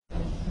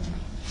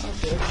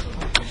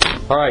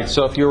All right,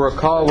 so if you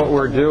recall, what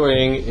we're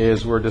doing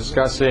is we're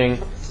discussing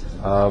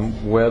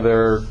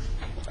whether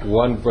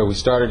we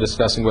started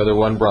discussing whether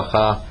one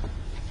bracha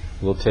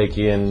will take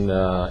in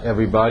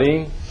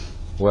everybody,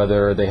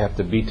 whether they have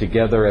to be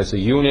together as a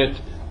unit,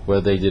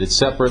 whether they did it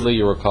separately.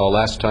 You recall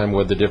last time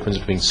what the difference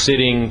between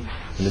sitting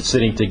and then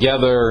sitting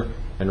together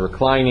and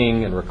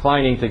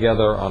reclining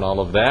together on all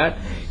of that.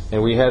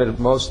 And we had it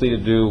mostly to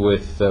do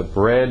with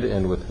bread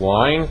and with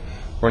wine.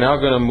 We're now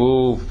going to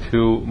move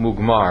to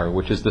mugmar,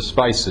 which is the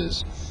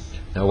spices.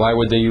 Now, why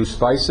would they use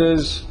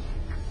spices?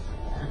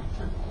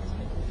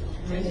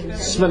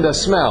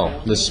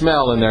 The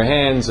smell in their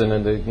hands, and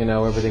then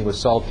everything was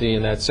salty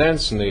in that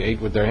sense, and they ate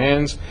with their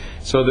hands.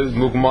 So the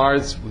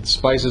mugmars,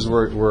 spices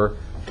were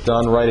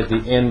done right at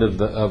the end of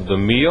the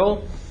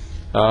meal.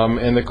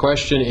 And the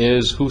question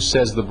is, who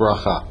says the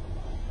bracha?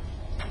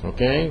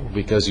 Okay,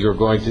 because we're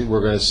going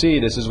to see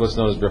this is what's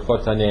known as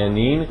brachot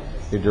hane'anin.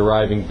 You're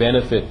deriving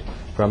benefit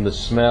from the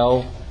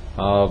smell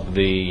of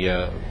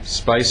the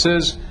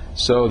spices.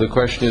 So the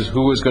question is,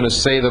 who is going to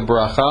say the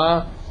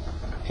bracha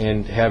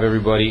and have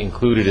everybody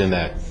included in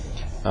that?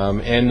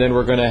 And then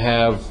we're going to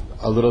have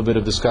a little bit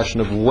of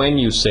discussion of when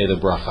you say the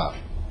bracha.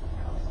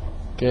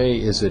 Okay,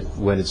 is it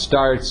when it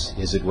starts?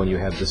 Is it when you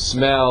have the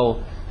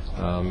smell?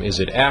 Is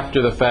it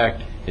after the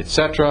fact,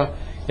 etc.?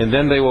 And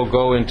then they will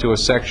go into a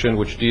section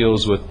which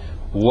deals with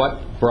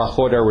what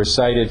brachot are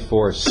recited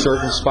for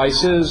certain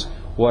spices,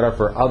 what are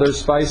for other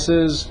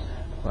spices,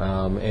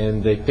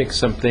 and they pick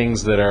some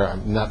things that are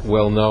not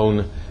well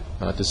known,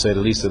 to say the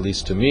least, at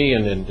least to me,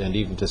 and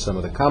even to some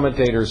of the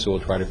commentators, who will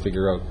try to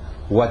figure out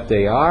what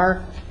they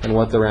are and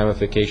what the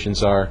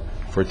ramifications are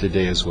for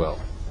today as well.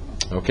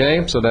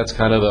 Okay, so that's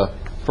kind of the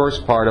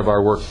first part of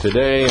our work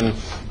today, and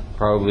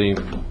probably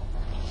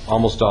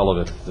almost all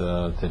of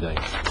it today.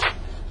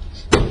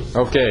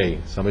 Okay,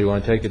 somebody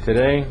want to take it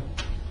today?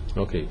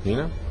 Okay,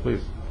 Nina,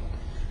 please.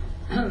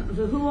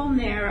 V'hu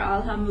omer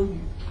al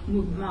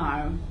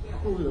ha-mugmar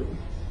kulu.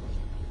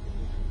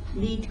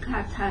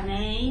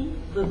 Lidkatanei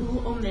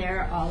v'hu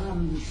omer al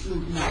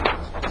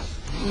ha-mugmar.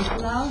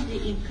 Niklal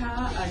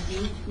de'ika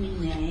adit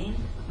minei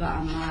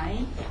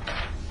va'amai.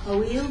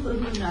 Hoil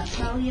v'hu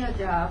natal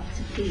yadav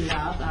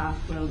tequila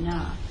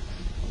v'achrona.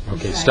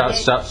 Okay,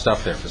 stop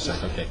there for a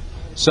second. Okay.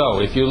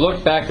 So, if you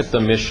look back at the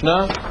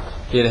Mishnah,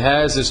 it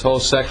has this whole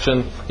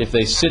section. If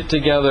they sit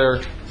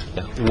together,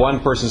 one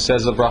person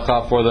says the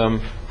bracha for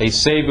them. A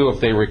sebu, if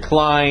they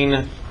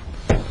recline,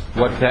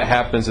 what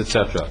happens,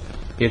 etc.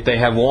 If they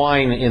have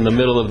wine in the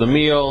middle of the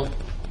meal,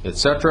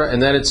 etc.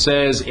 And then it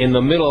says, in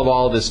the middle of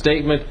all this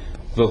statement,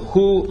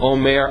 V'hu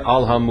omer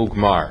al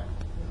ha-mugmar.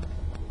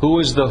 Who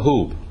is the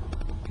who?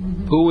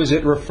 Who is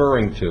it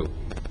referring to?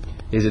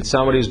 Is it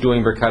somebody who's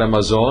doing Birkat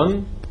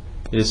HaMazon?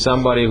 Is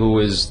somebody who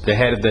is the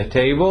head of the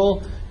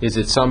table? Is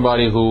it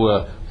somebody who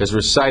has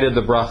recited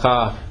the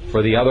bracha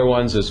for the other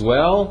ones as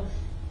well?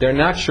 They're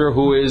not sure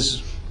who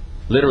is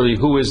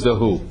the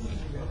who.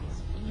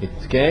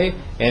 Okay?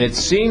 And it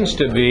seems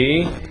to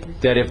be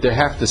that if they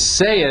have to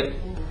say it,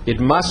 it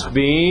must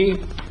be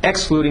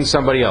excluding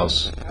somebody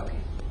else.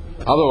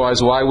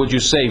 Otherwise, why would you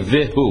say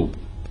vihu?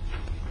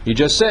 You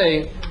just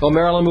say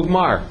Omer al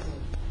Mugmar.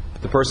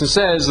 The person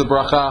says the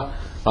bracha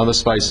on the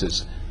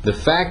spices. The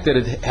fact that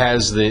it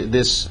has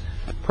this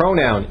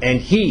pronoun, and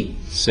he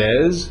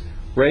says,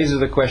 raises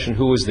the question,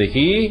 who is the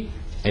he,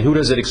 and who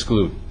does it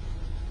exclude?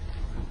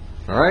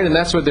 Alright, and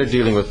that's what they're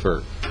dealing with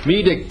first.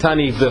 Midik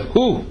tani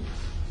v'hu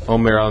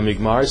omer al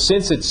migmar.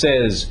 Since it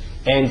says,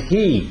 and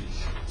he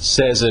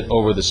says it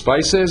over the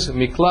spices,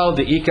 miklal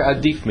de'ika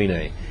adif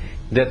minei.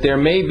 That there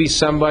may be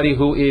somebody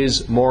who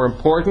is more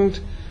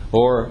important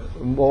or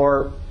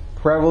more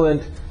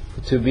prevalent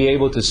to be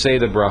able to say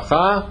the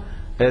bracha,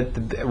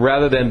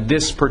 rather than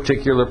this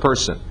particular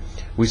person.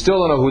 We still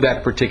don't know who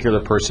that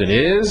particular person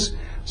is,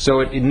 so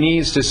it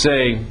needs to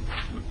say,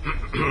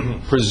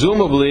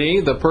 presumably,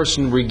 the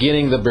person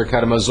beginning the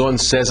Birkat HaMazon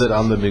says it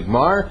on the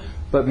Migmar,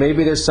 but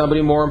maybe there's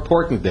somebody more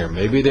important there.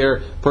 Maybe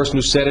there's a person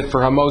who said it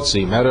for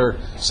Hamotzi, maybe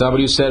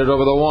somebody who said it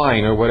over the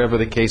wine, or whatever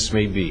the case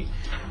may be.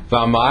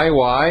 V'amai,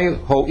 why?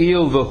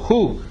 Ho'il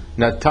v'hu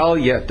natal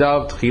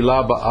yatav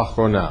tchila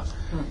ba'achrona.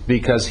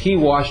 Because he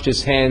washed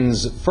his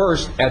hands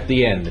first at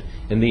the end.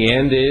 And the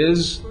end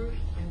is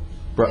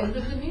End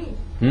of the meal.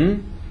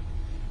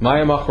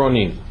 Mayim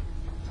achronim.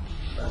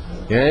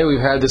 Okay, we've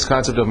had this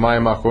concept of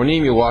Mayim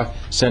achronim. You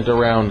sent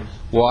around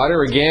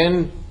water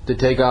again to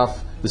take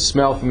off the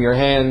smell from your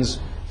hands,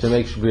 to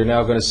make sure we're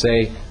now going to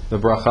say the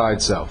bracha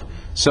itself.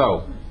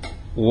 So,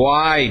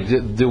 why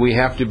do we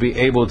have to be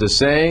able to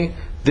say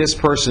this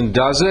person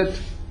does it?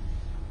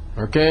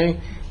 Okay,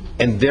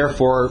 and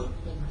therefore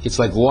it's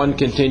like one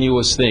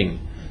continuous thing.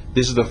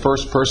 This is the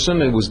first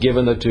person and was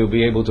given to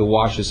be able to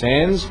wash his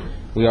hands.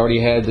 We already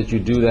had that you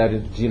do that,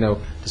 to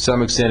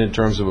some extent in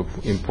terms of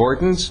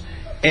importance.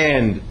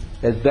 And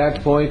at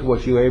that point,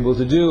 what you're able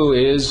to do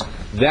is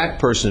that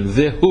person,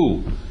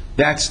 vihu,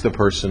 that's the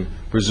person,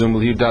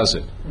 presumably, who does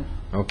it.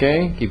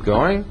 Okay, keep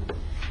going.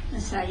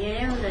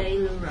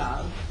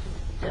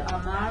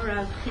 Amar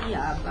Rav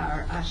Chia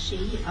bar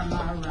Ashi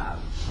Amar Rav.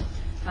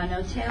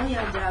 Hanotel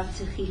yadav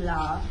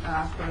techila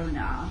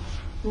v'achrona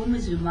hu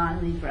mezuman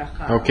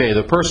livracha. Okay,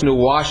 the person who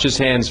washed his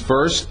hands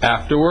first,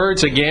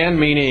 afterwards, again,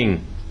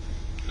 meaning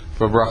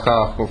for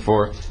bracha,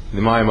 for the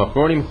mayim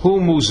achronim, hu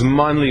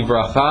muzman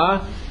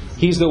livracha,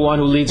 he's the one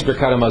who leads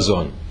Birkat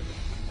Hamazon.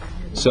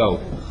 So,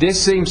 this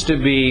seems to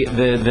be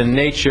the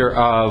nature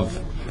of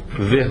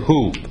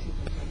vihu.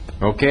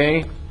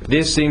 Okay?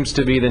 This seems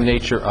to be the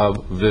nature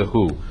of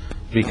vihu.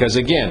 Because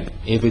again,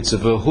 if it's a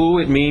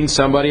vihu, it means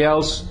somebody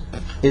else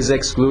is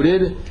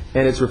excluded,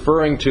 and it's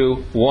referring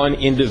to one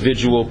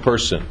individual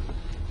person.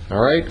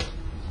 Alright?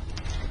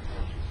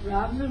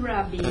 Rav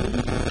Rabbi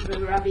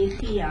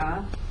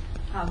Chia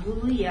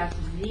havu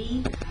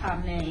yakvi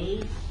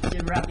hamei de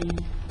Rabbi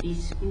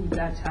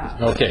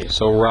Bisudata. Okay,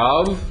 so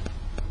Rav,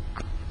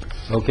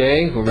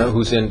 okay, remember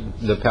who's in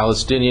the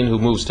Palestinian who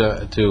moves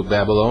to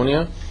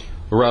Babylonia.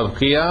 Rav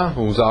Chia,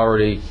 who's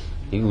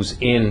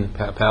in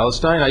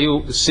Palestine. Are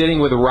you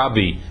sitting with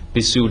Rabbi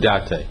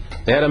Bisudate?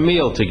 They had a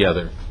meal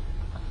together.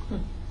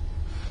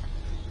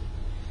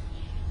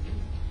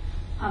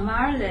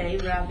 Amar le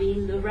Rabbi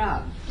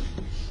Lerav.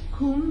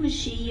 Kum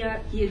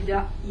Mashiach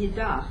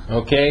Yidach.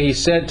 Okay, he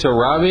said to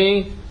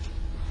Rabbi,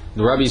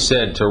 the Rabbi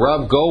said to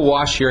Rav, go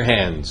wash your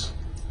hands.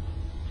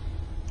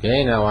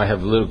 Okay, now I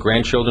have little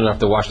grandchildren who have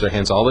to wash their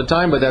hands all the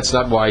time, but that's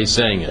not why he's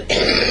saying it.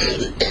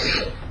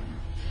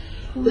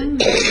 Kum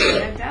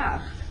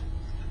Mashiach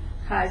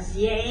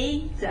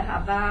Chazye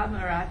Zahava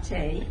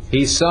Marate.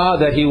 He saw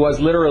that he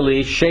was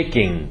literally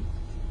shaking.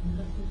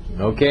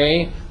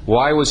 Okay,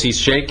 why was he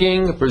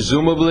shaking?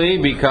 Presumably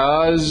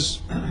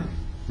because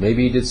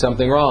maybe he did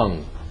something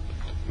wrong.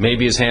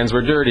 Maybe his hands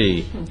were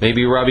dirty.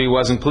 Maybe Rabbi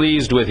wasn't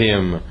pleased with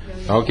him.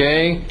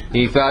 Okay?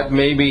 He thought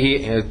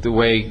maybe the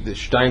way the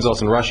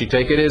Steinsaltz and Rashi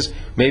take it is,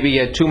 maybe he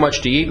had too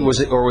much to eat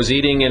or was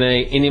eating in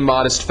an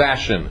immodest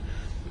fashion.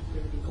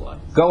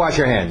 Go wash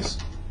your hands.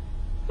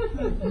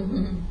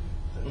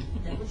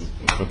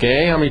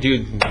 Okay? How many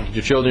do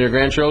your children, your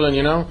grandchildren,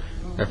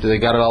 after they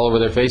got it all over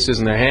their faces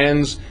and their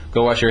hands,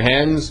 go wash your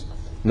hands?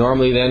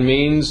 Normally then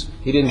means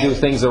he didn't do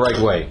things the right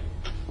way.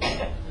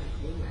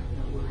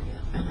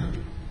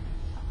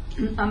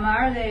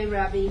 Amar le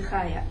Rabbi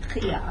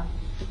Chia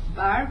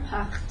bar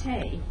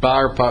Pachte.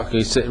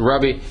 He said,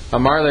 Rabbi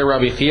Amar le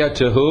Rabbi Chia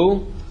to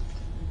who?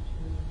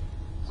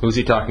 Who's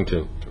he talking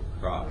to?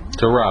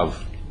 To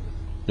Rav.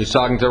 He's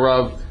talking to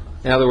Rav.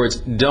 In other words,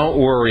 don't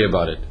worry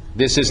about it.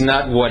 This is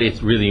not what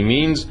it really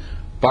means.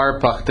 Bar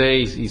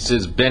Pachte, he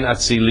says, Ben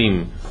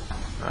Atzilim.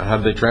 How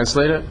do they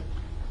translate it?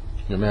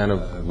 A man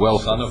of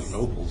wealth. Son of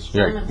nobles.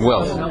 Yeah,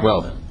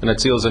 wealth. And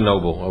Atzil is a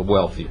noble, a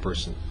wealthy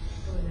person.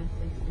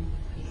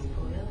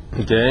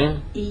 Okay?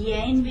 He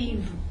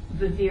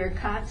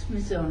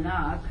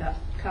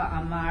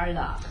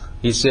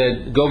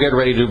said, go get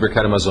ready to do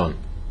Birkat Hamazon.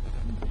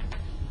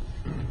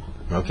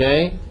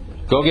 Okay?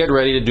 Go get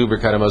ready to do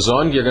Birkat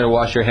Hamazon. You're going to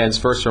wash your hands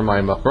first for my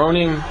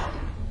machronim.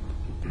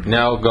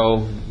 Now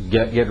go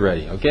get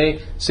ready. Okay?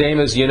 Same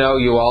as,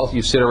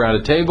 you sit around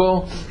a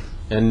table,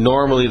 and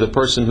normally the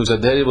person who's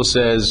at the table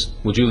says,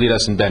 would you lead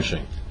us in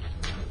benching?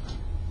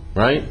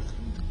 Right?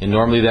 And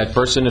normally that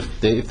person,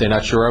 if they're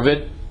not sure of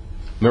it,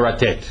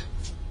 miratet,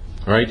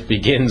 right,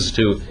 begins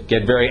to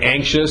get very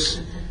anxious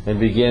and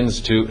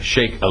begins to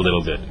shake a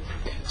little bit.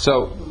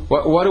 So,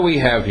 what do we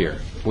have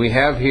here? We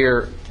have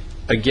here,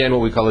 again,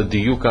 what we call a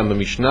diyuk on the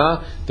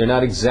Mishnah. They're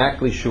not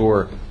exactly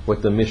sure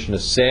what the Mishnah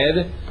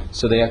said,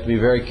 so they have to be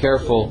very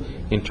careful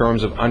in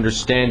terms of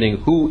understanding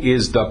who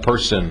is the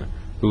person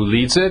who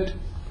leads it,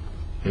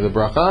 the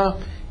bracha,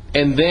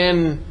 and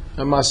then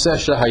a maseh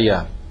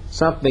shahaya,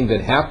 something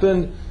that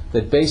happened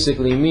that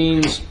basically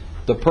means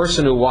the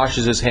person who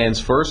washes his hands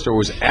first, or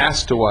was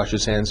asked to wash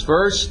his hands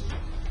first,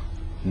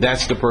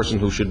 that's the person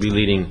who should be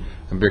leading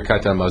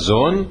Birkat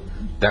Hamazon.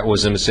 That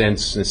was, in a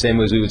sense, the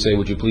same as we would say,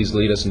 would you please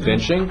lead us in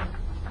benching?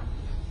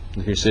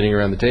 If you're sitting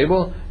around the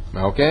table,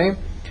 okay?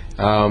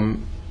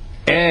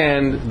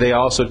 And they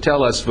also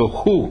tell us,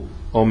 V'hu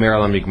Omer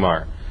al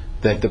Migmar,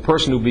 that the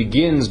person who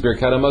begins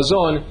Birkat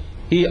Hamazon,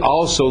 he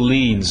also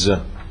leads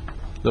the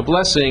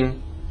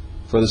blessing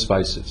for the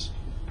spices.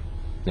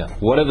 Now,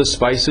 what are the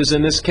spices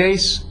in this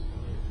case?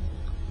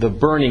 The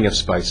burning of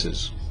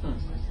spices.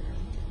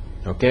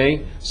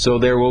 Okay, so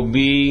there will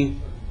be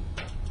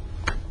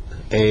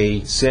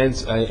a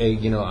sense,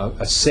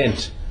 a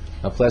scent,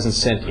 a pleasant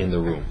scent in the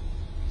room.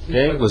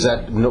 Okay, was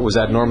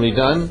that normally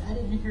done? I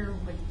didn't hear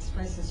what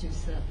spices you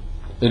said.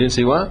 You didn't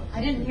see what?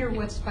 I didn't hear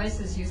what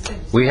spices you said.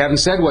 We haven't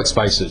said what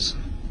spices.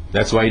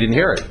 That's why you didn't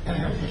hear it.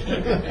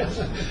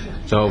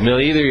 So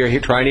either you're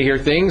trying to hear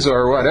things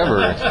or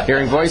whatever.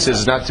 Hearing voices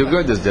is not too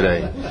good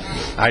today.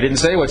 I didn't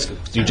say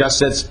you just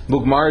said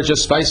mugmar is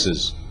just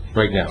spices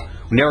right now.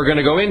 Now we're going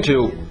to go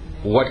into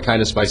what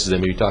kind of spices they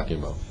may be talking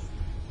about.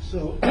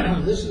 So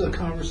this is a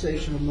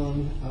conversation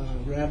among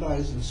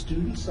rabbis and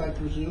students, I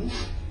presume,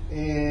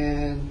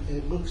 and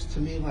it looks to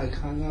me like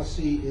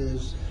Hanasi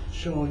is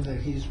showing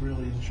that he's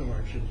really in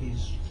charge and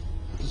he's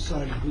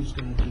deciding who's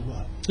going to do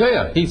what.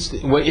 Yeah.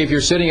 If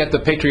you're sitting at the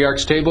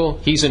patriarch's table,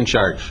 he's in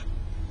charge.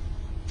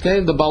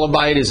 Okay, the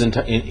Balabayit is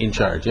in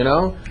charge.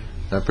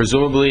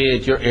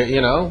 Presumably,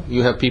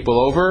 you have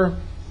people over.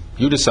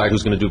 You decide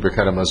who's going to do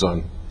Birkat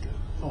Hamazon.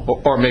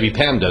 Or maybe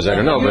Pam does, I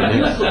don't know.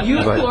 But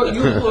You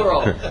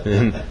plural.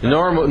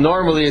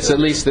 normally, it's at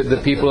least the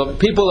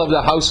people of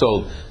the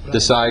household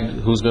decide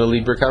who's going to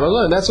lead Birkat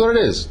Hamazon. That's what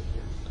it is.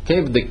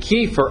 Okay, but the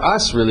key for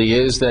us really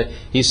is that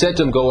he said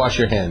to him, "Go wash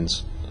your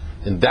hands,"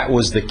 and that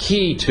was the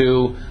key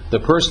to the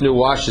person who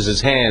washes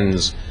his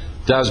hands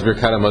does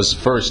Birkat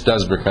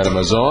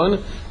Hamazon,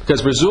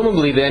 because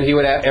presumably then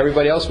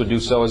everybody else would do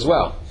so as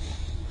well.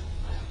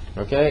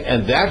 Okay,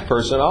 and that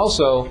person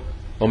also.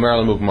 Omer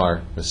al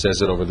Mugmar, it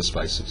says it over the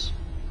spices.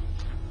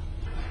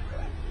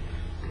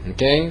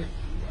 Okay?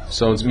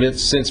 So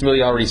since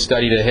Millie already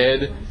studied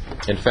ahead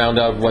and found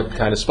out what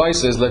kind of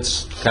spices, we're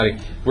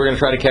going to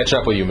try to catch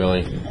up with you,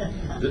 Millie.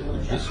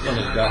 This one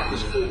has got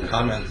this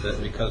comment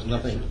that because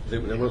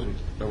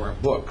there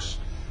weren't books,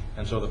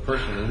 and so the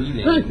person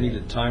leading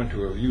needed time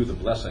to review the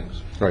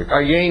blessings. Right.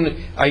 Ayin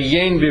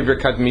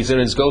b'Birkat Hamazon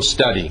is go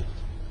study.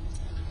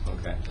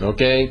 Okay.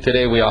 Okay?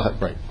 Today we all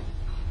have, right.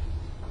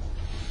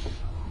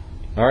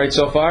 All right,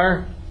 so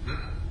far?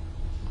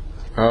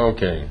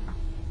 Okay.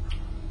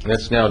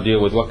 Let's now deal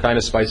with what kind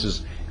of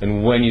spices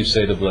and when you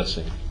say the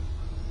blessing.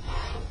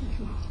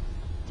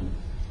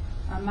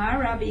 Amar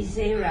Rabbi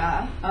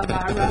Zera,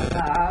 Amar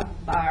Rabba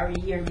bar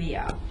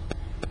Yirmiyah.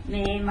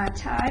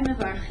 Me'matai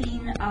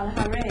mevarchin al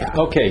hareah.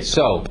 Okay,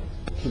 so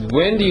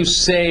when do you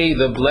say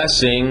the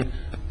blessing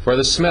for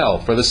the smell,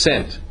 for the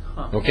scent?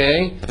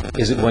 Okay?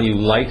 Is it when you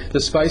light the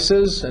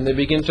spices and they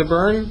begin to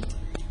burn?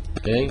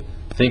 Okay?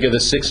 Think of the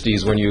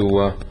 60s when you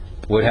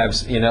would have,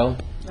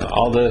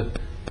 all the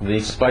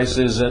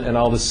spices and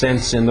all the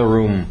scents in the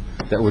room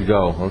that would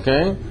go,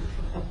 okay?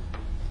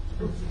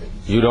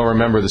 You don't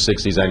remember the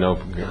 60s, I know,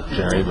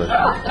 Jerry, but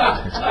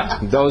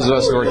those of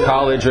us who are at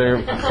college,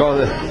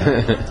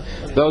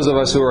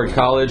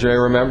 I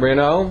remember,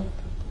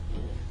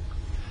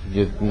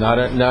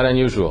 not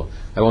unusual.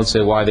 I won't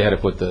say why they had to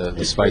put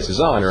the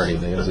spices on or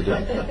anything.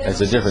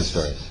 That's a different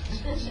story.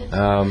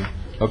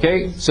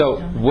 Okay,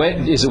 so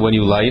when is it when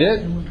you light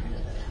it?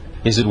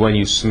 Is it when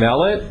you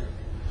smell it?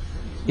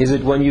 Is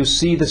it when you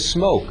see the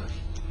smoke?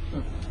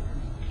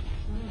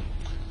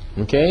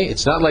 Okay,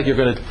 it's not like you're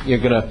gonna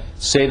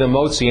say the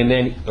motzi and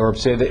then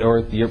say the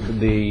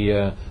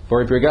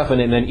Bori Pirgafen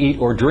and then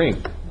eat or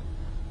drink.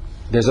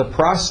 There's a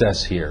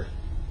process here.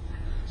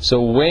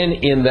 So when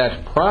in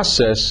that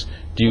process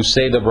do you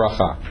say the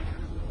bracha?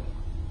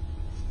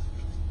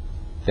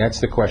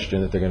 That's the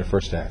question that they're going to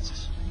first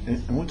ask.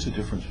 And what's the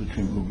difference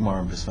between Mugmar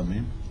and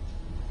Besamim?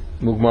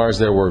 Mugmar is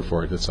their word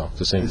for it, that's all. It's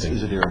the same thing.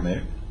 Is it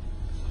Aramaic?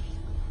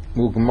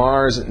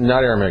 Mugmar is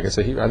not Aramaic. I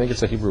think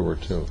it's a Hebrew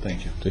word too.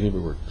 Thank you. It's a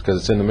Hebrew word because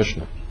it's in the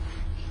Mishnah.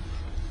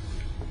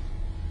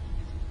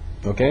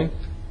 Okay?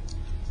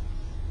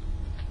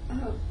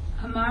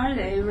 Amar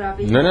le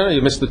Rabbi. No,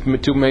 you missed the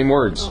two main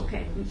words.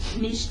 Okay.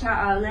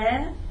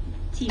 Mishta'aleh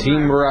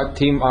Tim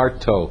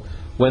arto.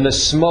 When the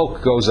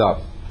smoke goes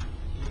up.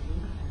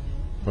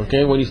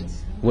 Okay, when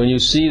you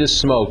see the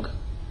smoke.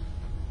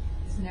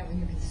 Isn't that when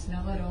you can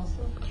smell it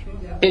also?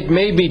 It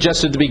may be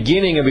just at the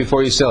beginning and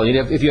before you sell.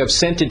 If you have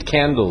scented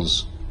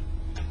candles,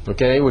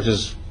 okay, which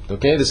is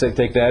okay,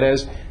 take that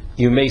as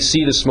you may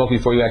see the smoke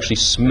before you actually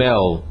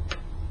smell.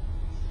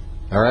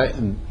 All right,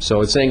 so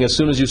it's saying as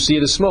soon as you see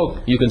the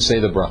smoke, you can say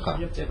the bracha.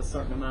 You have to have a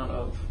certain amount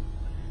of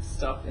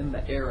stuff in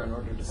the air in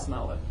order to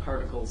smell it,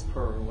 particles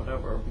per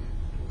whatever.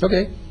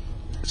 Okay,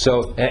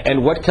 so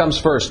and what comes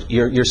first,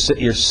 your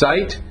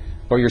sight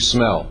or your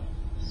smell?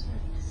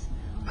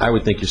 I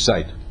would think your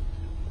sight.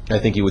 I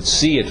think you would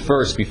see it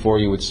first before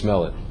you would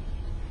smell it.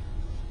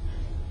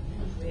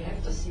 We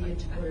have to see it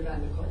to put it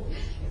on the coals.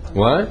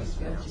 What?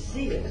 We have to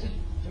see it to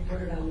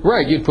put it on the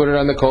Right, you'd put it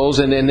on the coals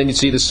and then you'd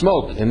see the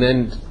smoke. And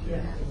then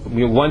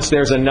once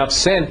there's enough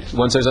scent,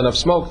 once there's enough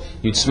smoke,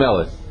 you'd smell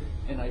it.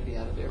 And I'd be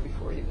out of there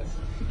before you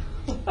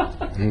go.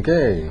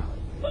 Okay.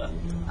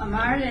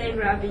 Amar le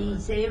Rabbi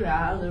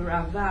Zera le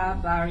Rava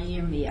bar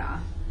Yirmiyah.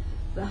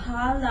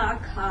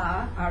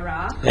 V'halakha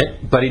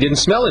arach. But he didn't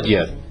smell it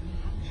yet.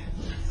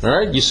 All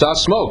right, you saw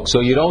smoke, so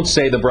you don't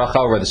say the bracha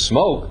over the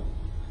smoke.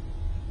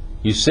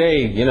 You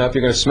say, if you're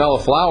going to smell a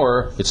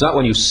flower, it's not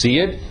when you see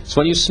it, it's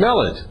when you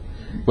smell it.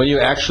 When you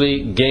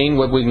actually gain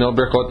what we know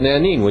Birkot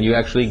Ne'anin, when you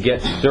actually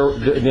get,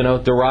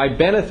 derive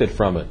benefit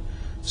from it.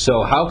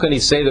 So how can he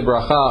say the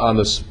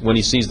bracha when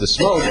he sees the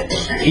smoke,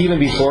 even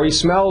before he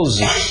smells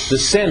the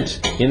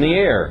scent in the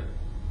air?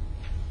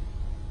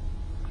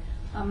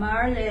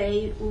 Amar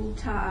le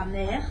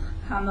uta'amech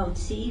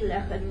hamotzi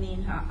lechem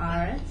min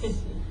haaretz.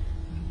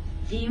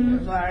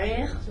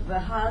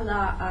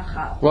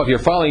 Well, if you're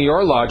following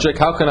your logic,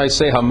 how can I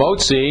say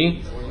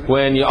hamotzi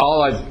when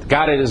all I've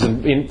got it is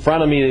in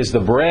front of me is the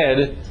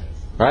bread,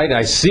 right?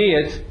 I see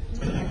it,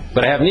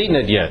 but I haven't eaten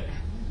it yet.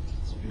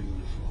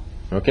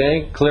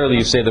 Okay? Clearly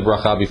you say the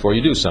bracha before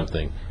you do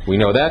something. We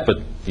know that,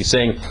 but he's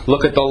saying,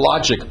 look at the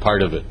logic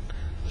part of it.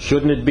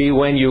 Shouldn't it be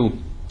when you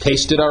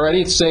tasted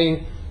already? It's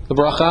saying the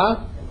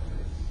bracha.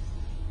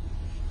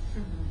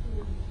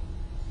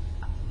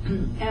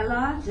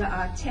 Ella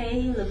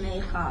da'ate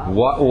lemechal.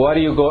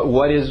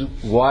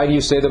 Why do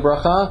you say the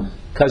bracha?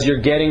 Because you're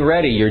getting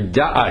ready. You're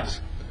da'at.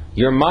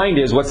 Your mind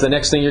is, what's the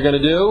next thing you're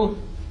going to do?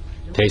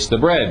 Taste the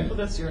bread. Well,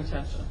 that's your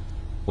intention.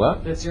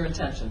 What? That's your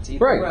intention to eat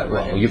Right. the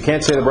bread. Well, you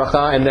can't say the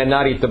bracha and then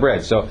not eat the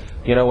bread. So,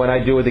 when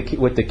I do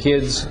with the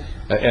kids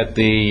at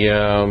the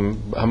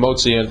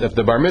hamotzi at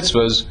the bar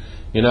mitzvahs,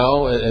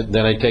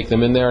 then I take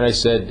them in there and I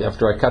said,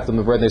 after I cut them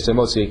the bread, they say,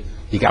 Motzi,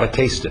 you got to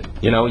taste it.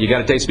 You got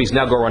to taste a piece.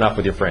 Now go run off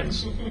with your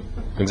friends.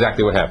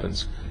 Exactly what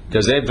happens.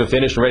 Because they've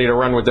finished, ready to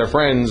run with their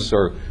friends,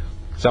 or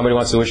somebody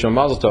wants to wish them a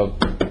mazel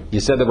tov. You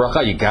said the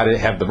bracha, you got to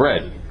have the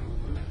bread.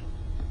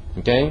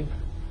 Okay?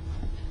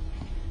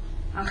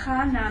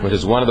 Which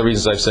is one of the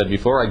reasons I've said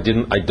before,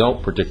 I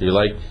don't particularly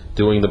like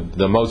doing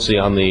the motzi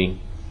on the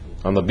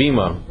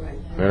bima.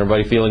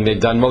 Everybody feeling they've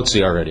done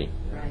motzi already.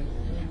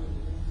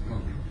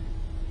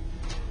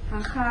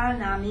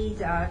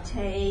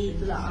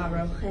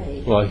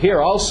 Well,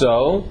 here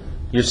also,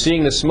 you're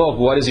seeing the smoke.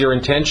 What is your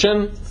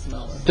intention?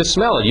 To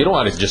smell it. You don't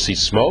want to just see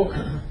smoke.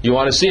 You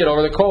want to see it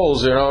over the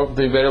coals, to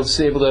be able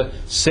to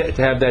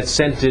have that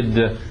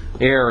scented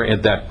air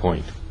at that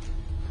point.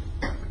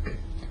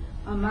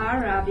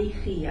 Amar Rabbi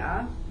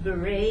Chia,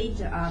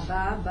 Bered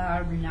Abba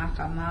Bar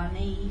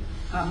Nachamani,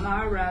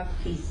 Amar Rav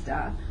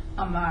Chisda,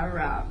 Amar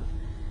Rav.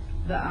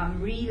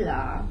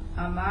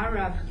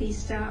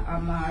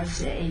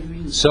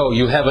 So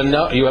you have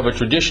a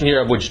tradition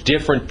here of which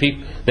different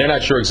people, they're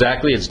not sure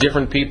exactly, it's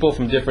different people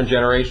from different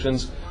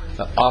generations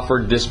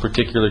offered this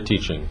particular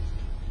teaching.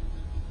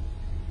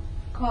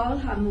 Kol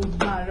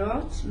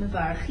hamudmarot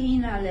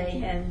mevarchin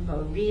aleihen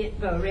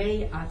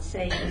borei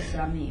atzei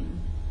v'samim.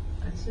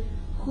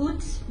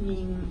 Chutz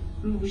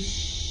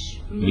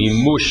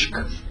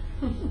Mimushk.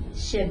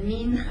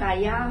 shemin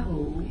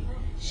chayahu.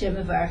 Okay,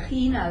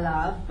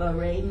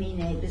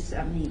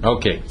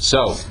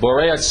 so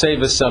borei atzei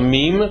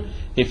v'samim.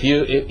 If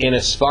you in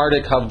a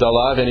Sephardic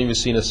havdalah, have any of you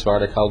seen a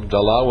Sephardic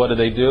havdalah? What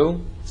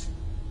do?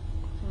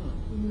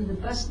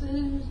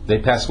 They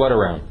pass what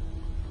around?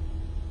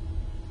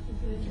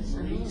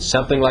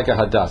 Something like a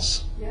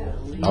hadas.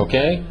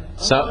 Okay,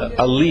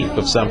 a leaf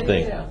of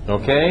something.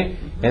 Okay,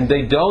 and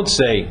they don't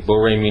say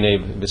borei minei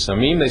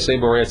v'samim. They say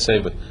borei atzei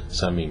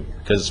v'samim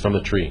because it's from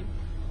the tree.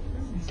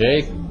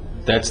 Okay.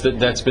 That's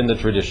been the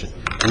tradition.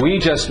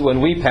 When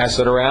we pass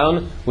it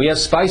around, we have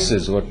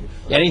spices.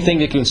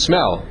 Anything you can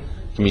smell.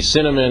 It can be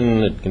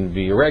cinnamon, it can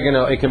be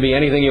oregano, it can be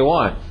anything you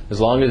want,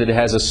 as long as it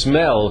has a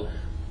smell.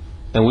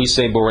 And we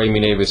say borei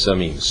minei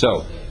v'samim.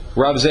 So,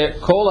 Rav Zeh,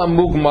 kol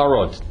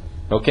hamugmarot.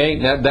 Okay,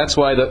 now that's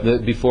why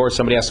before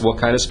somebody asked what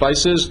kind of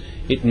spices.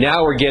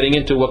 Now we're getting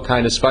into what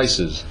kind of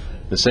spices.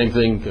 The same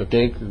thing.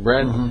 Okay,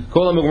 Brad.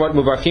 Kol hamugmarot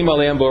muvarchim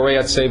aleim borei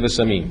atzei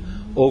v'samim.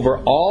 Over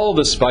all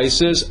the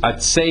spices,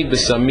 atzei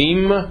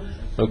v'samim,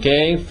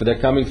 okay, they're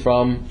coming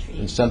from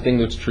something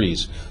that's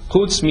trees.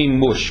 Chutz min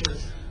mushk.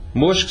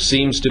 Mushk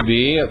seems to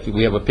be,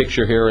 we have a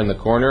picture here in the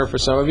corner for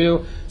some of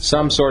you,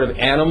 some sort of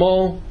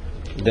animal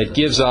that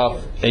gives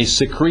off a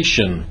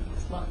secretion.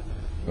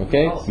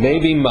 Okay,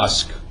 maybe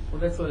musk. Well,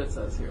 that's what it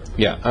says here.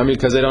 Yeah,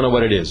 because they don't know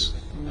what it is.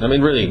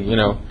 Really,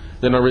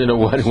 they don't really know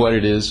what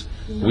it is.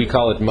 We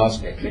call it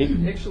musk.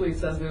 Actually, it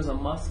says there's a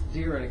musk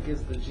deer, and it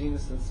gives the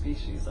genus and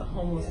species, a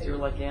homeless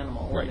deer-like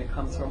animal, Right. and it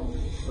comes from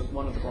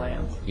one of the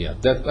glands. Yeah,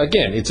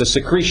 again, it's a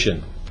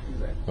secretion.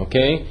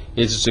 Okay,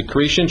 it's a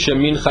secretion.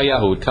 Shemin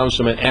chayahu. It comes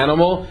from an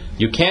animal.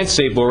 You can't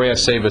say borei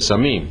atzei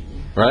v'samim,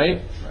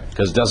 right?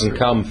 Because it doesn't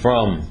come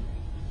from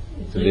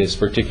this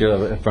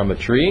particular from a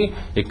tree.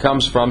 It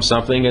comes from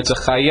something. It's a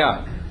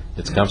chaya.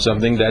 It comes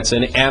something that's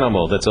an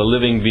animal, that's a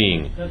living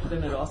being.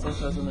 Then it also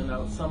says in the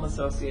note, some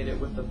associate it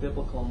with the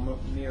biblical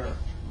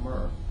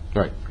myrrh.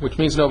 Right, which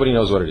means nobody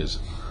knows what it is.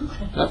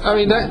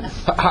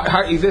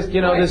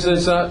 This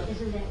is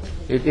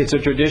it's a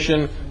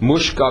tradition.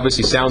 Mushk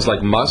obviously sounds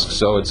like musk,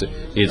 so it's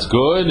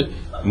good.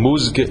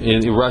 Muzg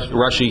in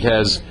Rashi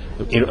has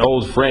in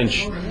Old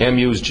French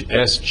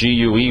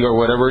musgue or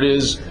whatever it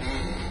is.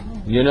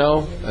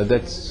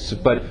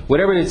 But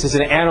whatever it is, it's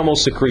an animal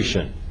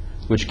secretion,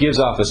 which gives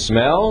off a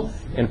smell,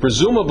 and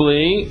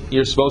presumably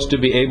you're supposed to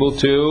be able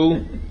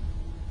to.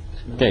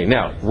 Okay,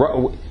 now,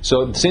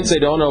 so since they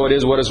don't know what it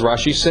is, what does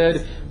Rashi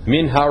said?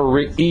 Min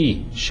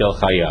ha-re'i shel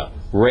chaya.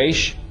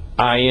 Reish,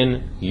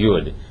 ayin,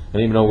 yud.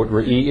 Anyone know what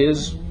re'i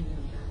is?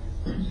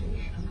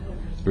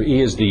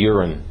 Re'i is the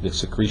urine, the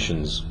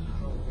secretions.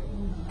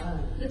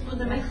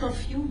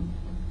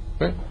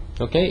 Right.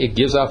 Okay, it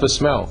gives off a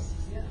smell.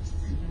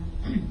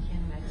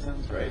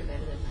 Sounds great.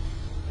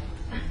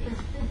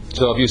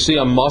 So if you see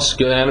a musk,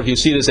 and if you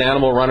see this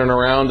animal running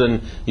around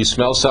and you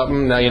smell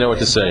something, now you know what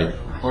to say.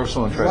 Or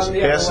someone tries to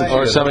pass it.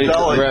 Or somebody,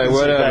 right,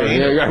 whatever.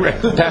 Yeah,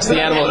 right. Pass the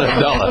animal to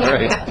Abdullah,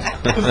 right?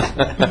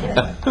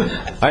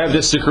 I have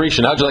this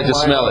secretion. How'd you like to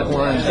smell it?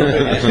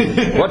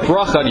 What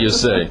bracha do you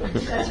say?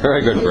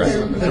 Very good, Brett.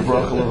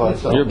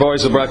 Your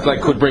boys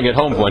could bring it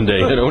home one day.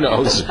 Who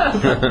knows?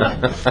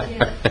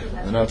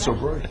 They're not so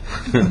bright.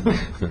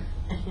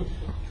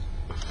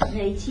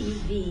 מפני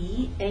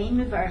טבעי אין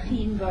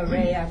מברכים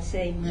ברי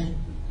עצי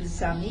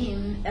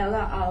בשמים אלא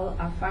על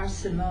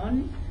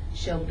אפרסמון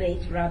של בית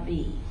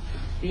רבי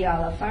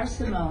ועל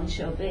אפרסמון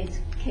של בית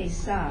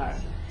קיסר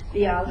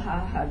ועל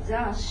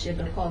ההדס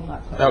שבכל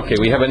מקום. Okay,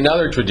 we have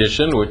another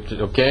tradition, which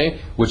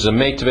is a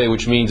meitvei,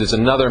 which means it's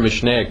another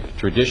Mishnaic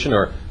tradition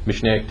or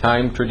Mishnaic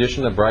time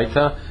tradition, a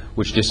Braita,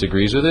 which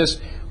disagrees with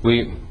this.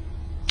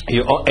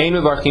 Ein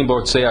mevarchim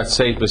b'otzei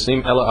atzei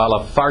b'sim ela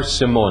ala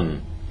farsimon.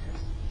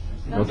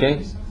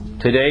 Okay,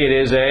 today it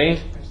is a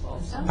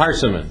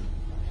parsimon,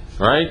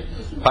 right?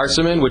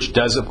 Parsimon, which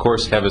does of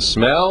course have a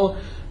smell.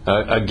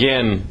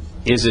 Again,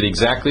 is it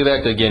exactly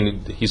that?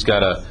 Again, he's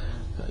got a,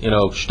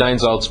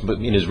 Steinsaltz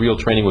in his real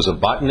training was a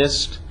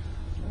botanist,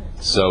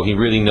 so he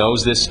really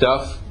knows this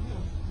stuff.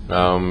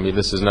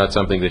 This is not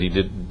something that he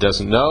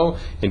doesn't know.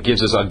 It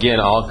gives us again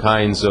all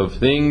kinds of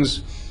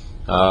things.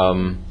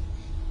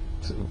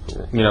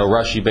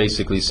 Rashi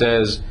basically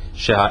says,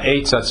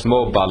 "Sheha'etz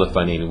atzmo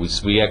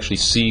ba'lefaninu." We actually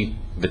see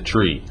the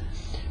tree.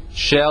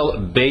 Shel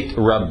Beit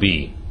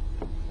Rabbi.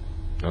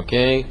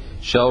 Okay,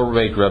 Shel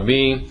Beit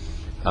Rabbi,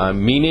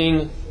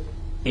 meaning,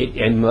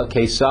 in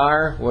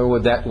Kesar.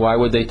 Why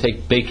would they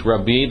take Beit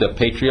Rabbi, the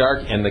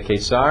patriarch, and the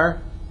Kesar?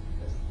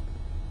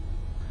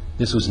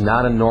 This was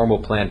not a normal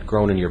plant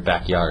grown in your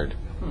backyard.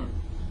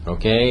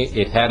 Okay,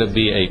 it had to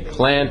be a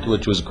plant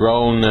which was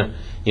grown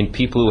in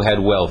people who had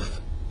wealth.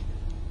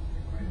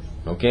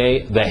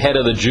 Okay, the head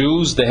of the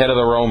Jews, the head of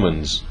the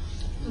Romans.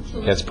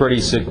 That's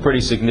pretty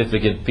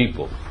significant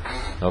people.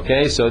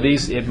 Okay, so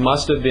it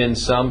must have been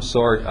some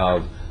sort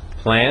of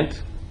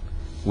plant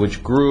which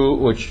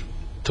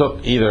took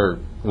either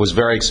was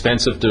very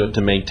expensive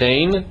to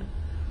maintain,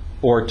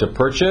 or to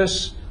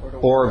purchase,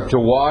 or to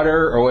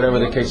water, or whatever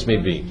the case may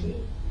be.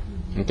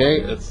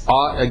 Okay,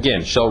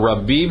 again, Shel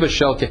Rabbi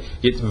b'Shel.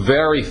 It's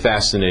very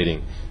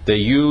fascinating. They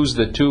use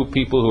the two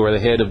people who are the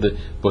head of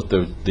both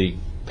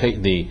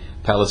the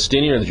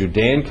Palestinian or the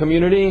Judean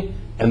community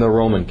and the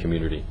Roman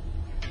community.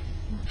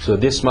 So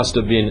this must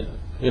have been,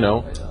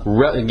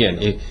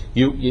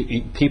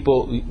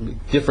 people,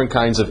 different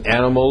kinds of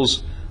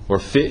animals or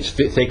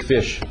take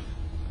fish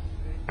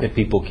that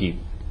people keep.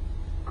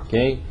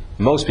 Okay,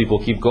 most people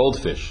keep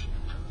goldfish.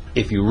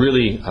 If you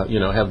really,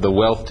 have the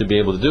wealth to be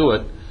able to do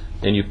it,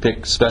 and you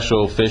pick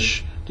special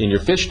fish in your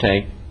fish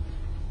tank,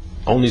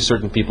 only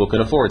certain people can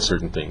afford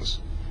certain things.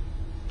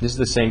 This is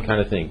the same kind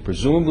of thing.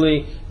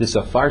 Presumably, this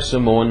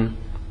Apharsimon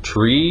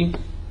tree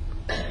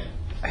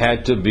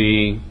had to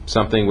be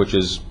something which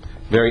is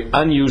very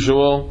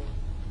unusual,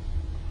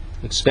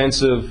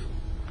 expensive,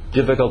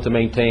 difficult to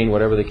maintain,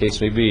 whatever the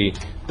case may be,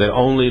 that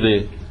only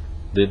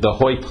the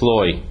hoi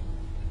polloi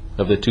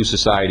of the two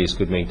societies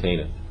could maintain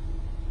it.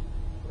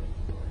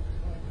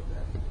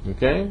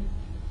 Okay?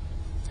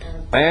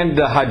 And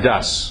the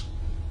hadas.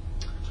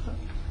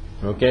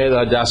 Okay,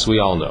 the hadas we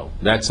all know.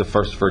 That's the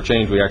first for a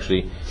change. We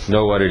actually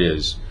know what it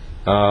is.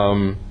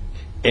 And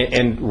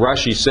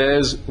Rashi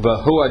says,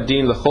 "V'hu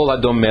adin l'chol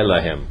hadom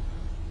melahem."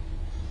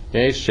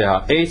 Okay,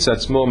 she'ha'etz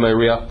atzmo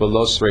meriach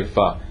v'lo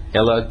sreifa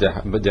ela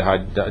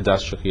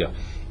dehadas shechiyah.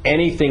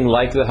 Anything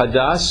like the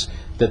hadas,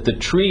 that the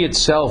tree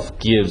itself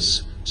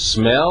gives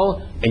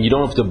smell, and you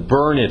don't have to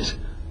burn it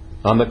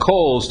on the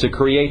coals to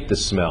create the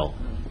smell.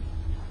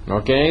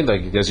 Okay,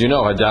 like, as you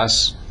know,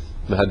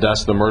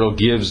 the myrtle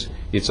gives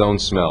its own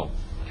smell.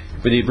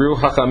 And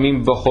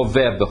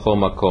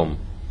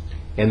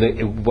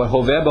what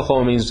hoveh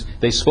b'chol means,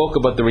 they spoke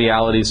about the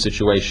reality of the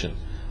situation.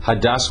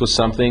 Hadas was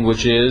something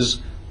which is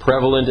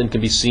prevalent and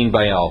can be seen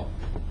by all.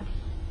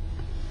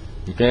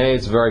 Okay,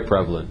 it's very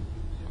prevalent,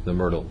 the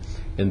myrtle.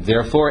 And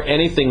therefore,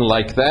 anything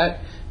like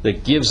that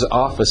gives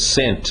off a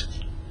scent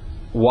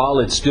while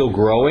it's still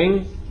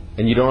growing,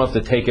 and you don't have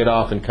to take it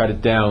off and cut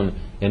it down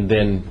and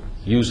then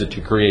use it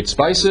to create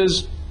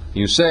spices,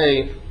 you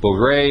say,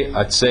 Borei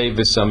atzei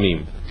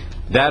v'samim.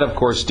 That, of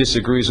course,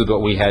 disagrees with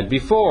what we had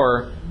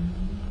before,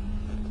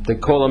 the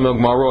kol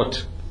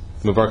ha'mogmarot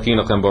mevarkin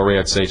lachem borei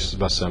atzei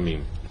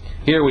v'samim.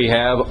 Here we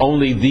have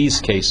only these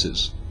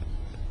cases.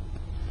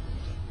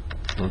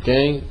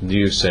 Okay? Do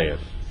you say it?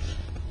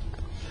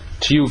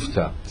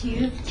 Tiyufta.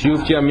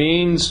 Tiyufta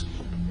means,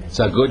 it's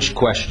a good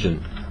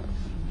question.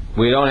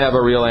 We don't have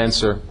a real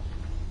answer.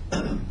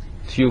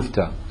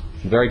 Tiyufta.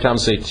 Very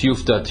times say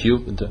Tiyufta,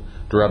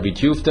 Rabbi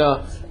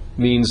Tiyufta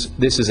means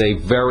this is a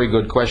very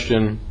good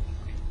question.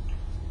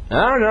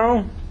 I don't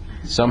know.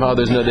 Somehow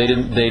they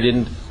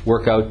didn't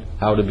work out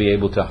how to be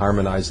able to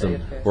harmonize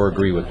them or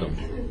agree with them.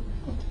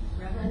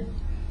 Rabbi,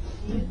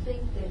 do you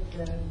think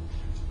that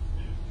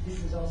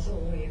this is also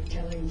a way of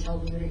telling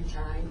Talmudic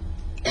time?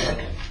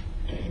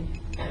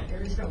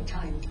 There is no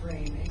time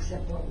frame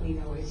except what we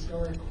know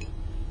historically.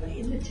 But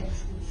in the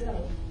text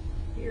itself,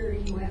 here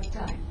you have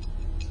time.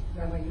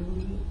 Rabbi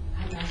Yuli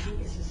Hanasi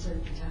is a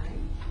certain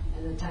time,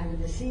 and the time of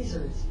the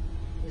Caesars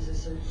is a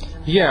certain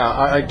time. Yeah,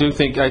 I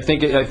think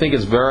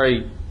it's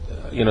very,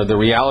 the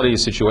reality of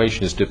the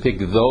situation is to pick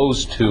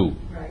those two.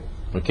 Right.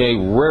 Okay,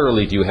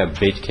 rarely do you have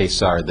Beit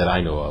Kesar that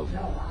I know of.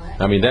 No,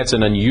 I mean, that's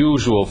an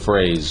unusual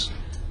phrase.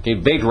 Okay,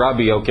 Beit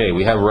Rabbi, okay,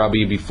 we have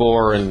Rabbi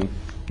before, and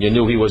You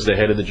knew he was the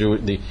head of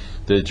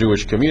the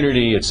Jewish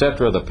community,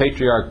 etc., the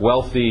patriarch,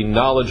 wealthy,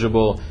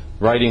 knowledgeable,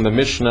 writing the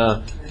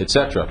Mishnah,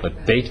 etc.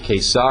 But Beit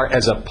Kesar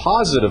as a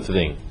positive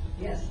thing.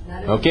 Yes,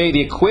 not Okay,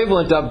 the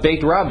equivalent of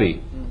Beit Rabbi.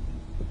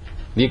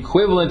 The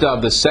equivalent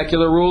of the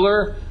secular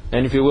ruler,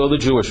 and if you will, the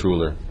Jewish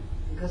ruler.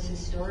 because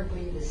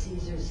historically the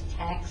Caesars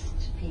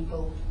taxed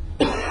people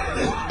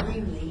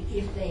extremely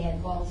if they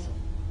had balsam,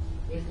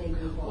 if they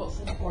grew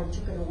balsam, or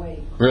took it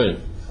away Really?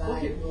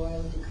 by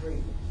royal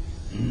decree.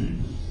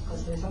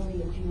 Because there's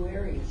only a few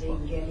areas,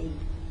 Ain Gedi,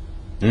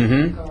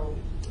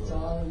 Mm-hmm. it's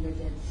all in the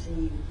Dead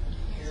Sea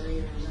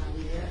area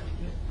around there.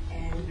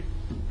 And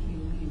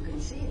you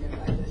can see that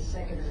by the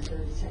 2nd or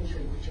 3rd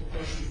century, which of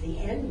course is the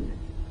end,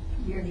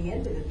 near the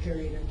end of the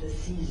period of the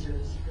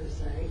Caesars per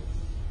se,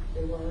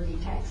 they were already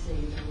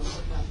taxing the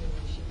local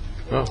population.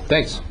 Oh,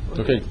 thanks.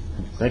 Okay,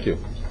 thank you.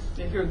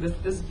 Yeah, here,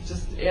 this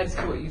just adds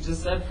to what you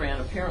just said, Fran.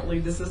 Apparently,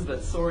 this is that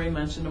Sori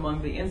mentioned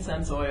among the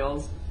incense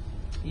oils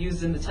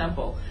used in the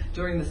temple.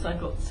 During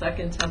the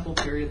second temple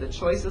period, the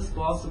choicest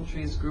balsam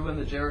trees grew in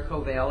the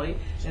Jericho Valley,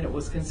 and it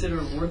was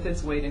considered worth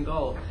its weight in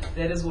gold.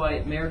 That is why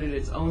it merited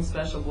its own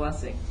special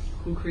blessing.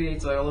 Who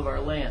creates oil of our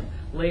land?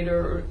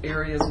 Later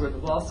areas where the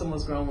balsam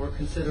was grown were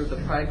considered the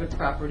private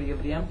property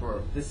of the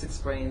emperor. This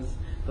explains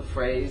the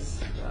phrase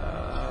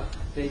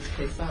Beit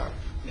Kesar.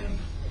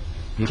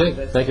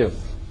 Okay, thank you.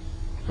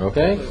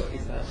 Okay? What he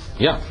said.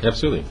 Yeah,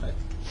 absolutely.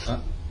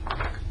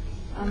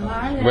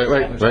 Amar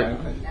Wait.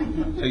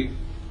 Hey,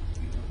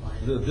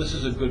 this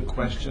is a good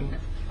question.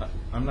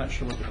 I'm not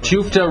sure what the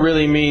question Chufta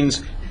really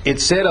means, it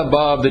said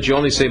above that you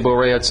only say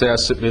Borei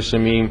Atzeas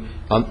Bishamim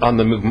on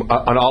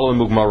all of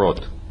the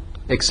Mugmarot,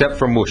 except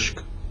for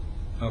Mushk.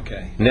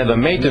 Okay. Now the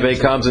Meitave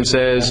comes and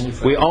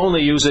says, we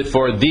only use it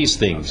for these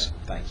things.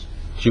 Thanks.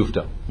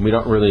 Chufta. We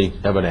don't really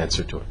have an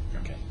answer to it.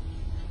 Okay.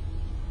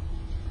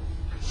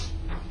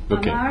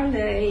 Okay. Amar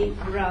le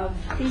Rav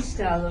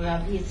Chisda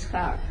Rav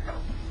Yitzchak.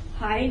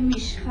 Hai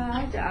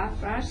mishcha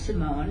da'afar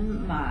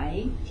Simon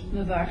mai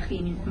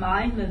mevarchin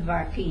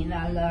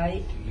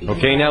alai.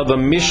 Okay, now the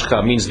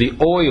Mishcha means the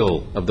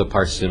oil of the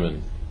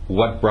Parsimon.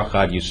 What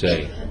bracha do you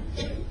say?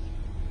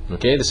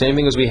 Okay, the same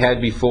thing as we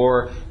had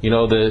before,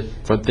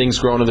 for things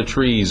grown on the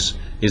trees.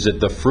 Is it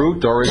the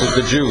fruit or is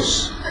it the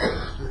juice?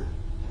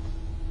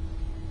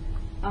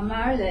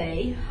 Amar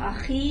le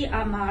Hachi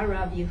Amar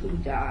Rav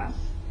Yehuda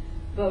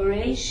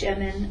Borei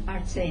Shemen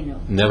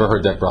Artzenu. Never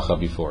heard that bracha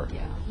before.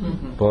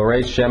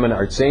 Borei Shemen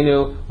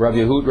Artzenu. Rabbi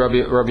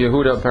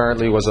Yehuda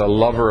apparently was a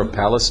lover of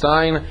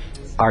Palestine.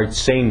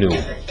 Artzenu.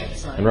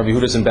 And Rabbi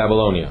Yehuda's in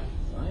Babylonia.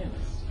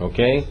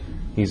 Okay?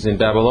 He's in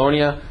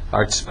Babylonia.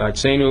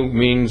 Artzenu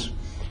means,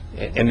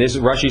 and this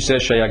Rashi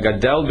says,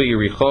 Shayagadel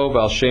be'Yericho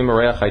v'al shem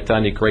Reach hayta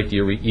nikret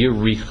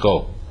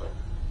Yericho.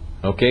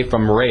 Okay?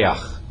 From Reach.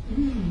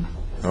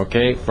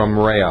 Okay? From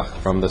Reach.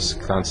 From this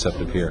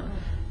concept up here.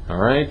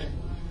 Alright?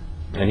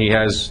 And he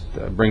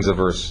brings a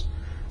verse.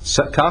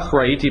 Kach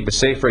ra'iti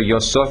b'sefer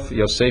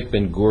Yosef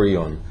ben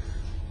Gurion.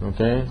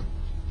 Okay?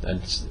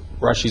 That's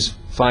Rashi's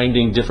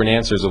finding different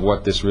answers of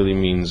what this really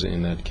means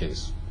in that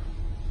case.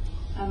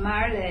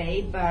 Amar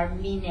le Bar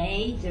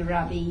Minei de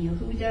Rabbi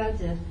Yehuda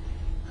de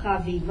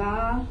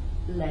Chaviva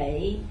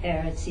le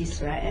Eretz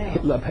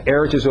Yisrael.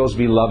 Eretz Yisrael is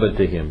beloved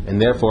to him,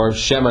 and therefore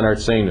Shemen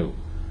Artzenu.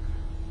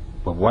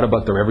 But what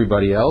about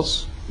everybody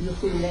else?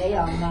 L'chulei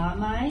al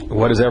mamai.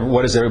 What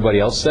does everybody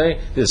else say?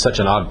 This is such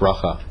an odd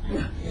bracha.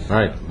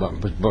 Right?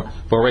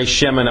 Borei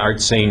Shemen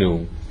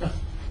Artzenu.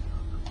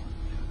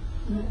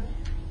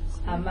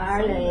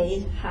 Amar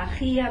le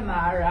Hachi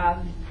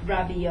Amar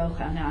Rabbi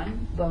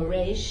Yochanan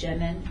Borei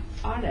Shemen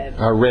Arev.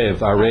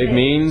 Arev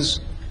means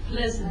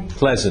Pleasant.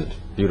 pleasant,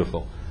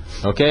 beautiful.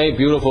 Okay,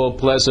 beautiful,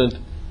 pleasant,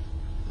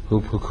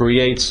 who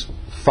creates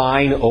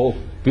fine,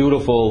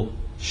 beautiful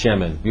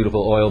shemen,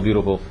 beautiful oil,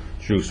 beautiful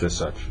juice as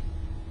such.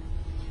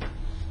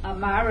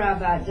 Amar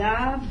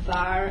Ravada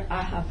Bar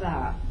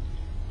Ahava.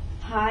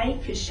 Hai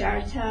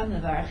Kisharta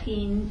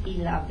Mevarchin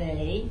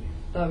Ilave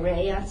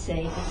Borei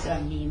Atzei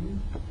B'Samim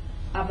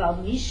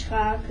Aval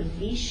Mishcha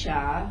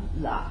Kvisha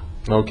La.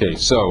 Okay,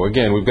 so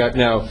again, we've got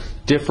now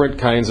different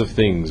kinds of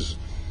things.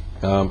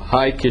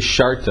 Hai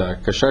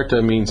Kisharta.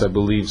 Kisharta means, I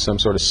believe, some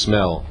sort of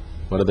smell.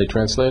 What do they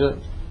translate it?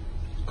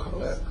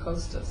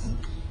 Costas.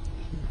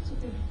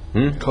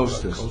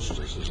 Costas.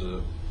 Costas is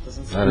a...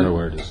 I don't know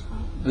where it is.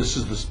 This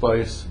is the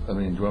spice. I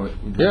mean, do you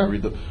want me Yeah. to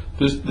read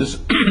this?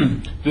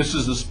 This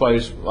is the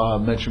spice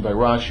mentioned by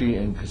Rashi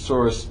and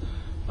Kesuris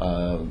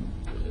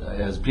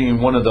as being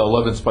one of the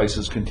 11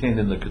 spices contained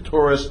in the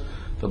Keturis,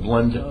 the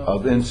blend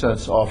of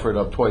incense offered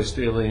up twice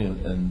daily,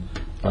 and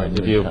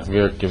Because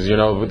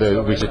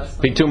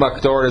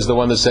Pitumak Torah is the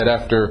one that said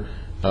after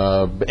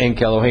En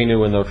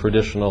Kelohenu in the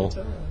traditional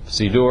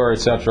Sidur,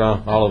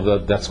 etc. All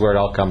of that's where it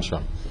all comes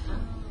from.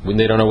 When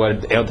they don't know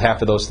what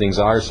half of those things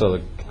are, so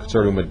the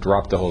Consortium would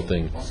drop the whole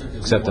thing.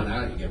 Except you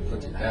get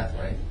put to death,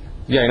 right?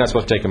 Yeah, you're not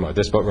supposed to take them out.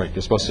 Right.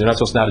 You're not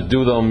supposed not to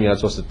do them. You're not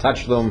supposed to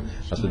touch them. You're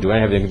not supposed to do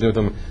anything to do with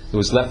them. It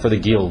was left for the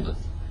guild.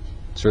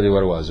 That's really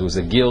what it was. It was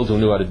the guild who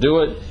knew how to do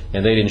it,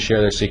 and they didn't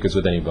share their secrets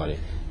with anybody.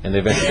 and they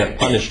eventually got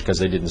punished because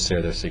they didn't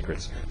share their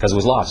secrets, because it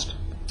was lost.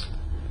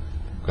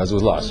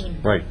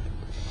 Right.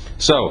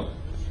 So,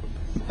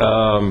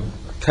 meaning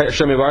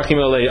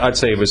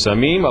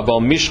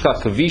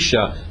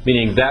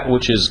that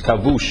which is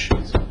kavush.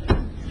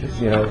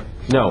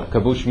 No,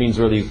 kavush means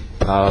really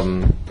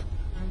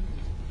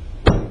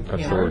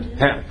what's the word?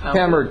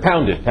 Hammered,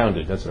 pounded.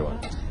 That's what I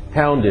want.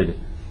 Pounded.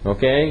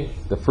 Okay,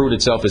 the fruit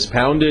itself is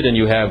pounded, and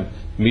you have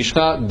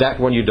mishcha. That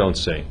one you don't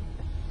say.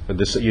 But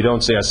this, you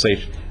don't say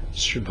asay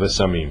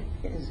v'samim.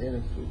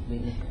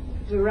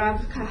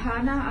 Rav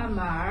Kahana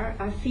Amar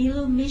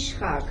Afilu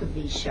Mishcha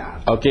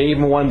Kavisha. Okay,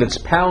 even one that's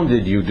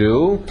pounded, you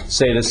do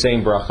say the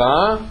same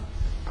bracha.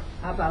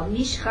 About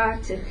Mishcha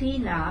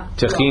Techina.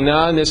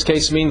 Techina in this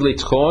case means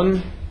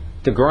litchon,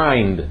 to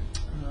grind.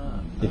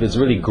 If it's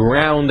really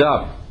ground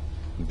up,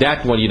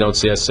 that one you don't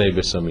say asay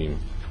v'samim.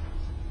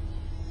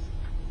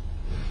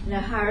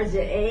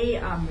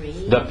 Nahardea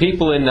Amri. The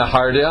people in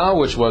Nahardea,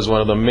 which was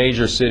one of the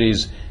major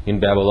cities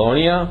in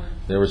Babylonia,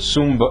 there was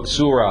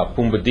Sura,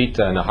 Pumbedita,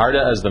 and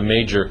Nahardea as the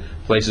major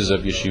places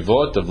of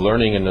yeshivot, of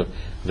learning, and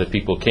that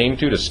people came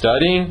to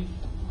study.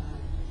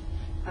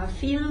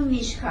 Afilu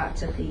Mishcha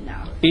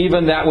Techina.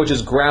 Even that which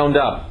is ground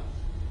up,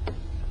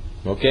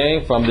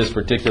 okay, from this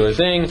particular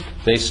thing,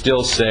 they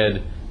still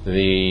said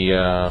the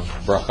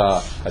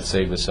bracha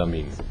Hatzei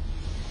v'samim.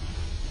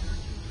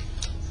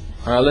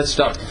 Let's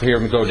stop here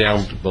and go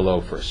down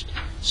below first.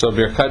 So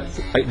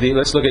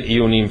let's look at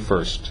Iyunim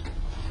first.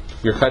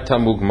 Birkat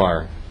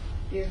HaMugmar.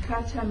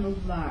 Birkat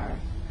HaMugmar.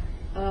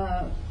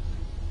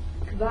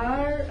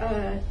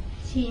 Kvar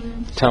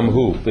Tim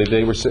Tamhu.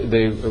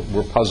 They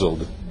were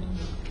puzzled.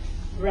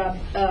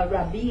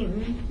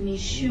 Rabim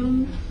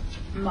Mishum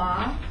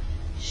Ma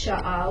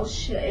Sha'al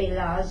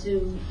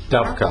She'elazu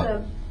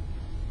Davka.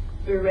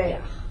 Bereach.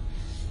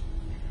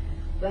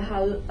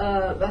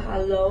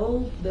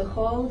 V'halo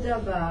b'chol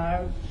davar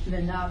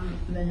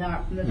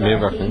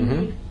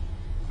mevarchim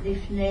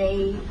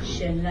lifnei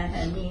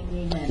shenahanim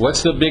mimenu.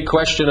 What's the big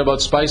question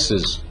about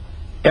spices?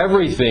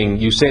 Everything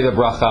you say the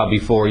bracha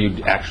before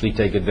you actually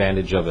take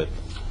advantage of it.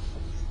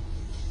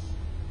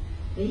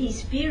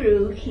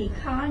 V'hispiru ki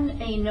kan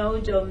eino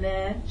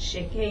domeh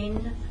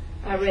sheken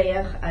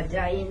areach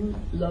adayin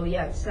lo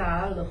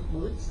yatsa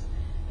l'chutz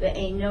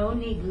ve'eino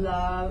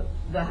nigla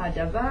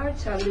v'hadavar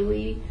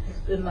talui.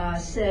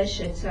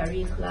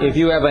 If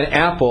you have an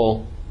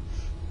apple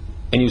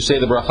and you say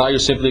the bracha, you're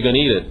simply going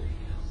to eat it.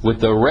 With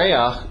the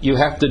reach, you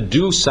have to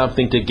do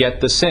something to get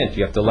the scent.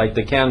 You have to light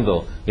the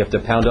candle. You have to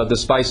pound out the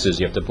spices.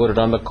 You have to put it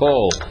on the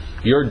coal.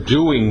 You're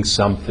doing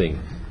something.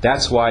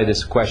 That's why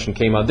this question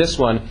came on this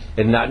one,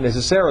 and not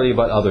necessarily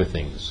about other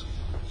things.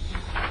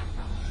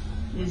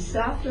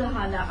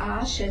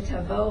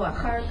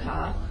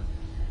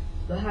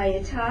 And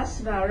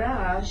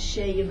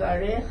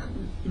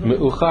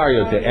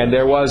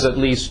there was at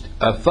least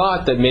a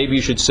thought that maybe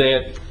you should say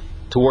it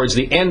towards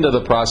the end of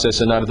the process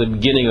and not at the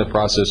beginning of the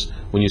process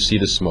when you see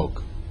the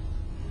smoke.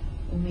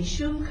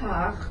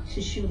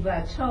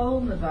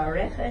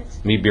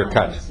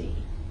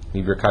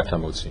 Birkat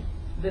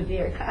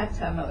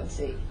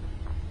hamotzi.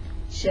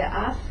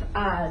 שאף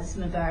אז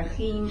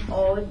מברכים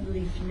עוד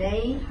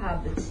לפני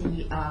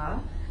הבציעה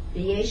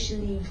ויש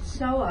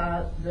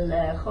לבצוע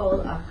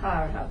ולאכול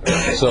אחר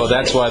הברכת. So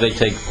that's why they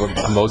take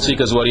motzi,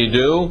 because what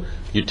do?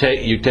 You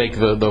take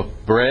the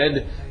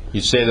bread,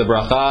 you say the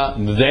bracha,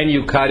 then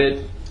you cut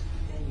it,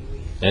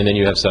 and then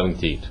you have something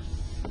to eat.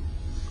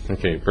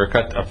 Okay,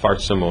 Birkat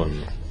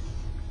Afarsamon.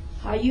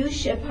 היו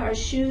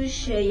שפרשו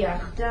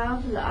שיחדיו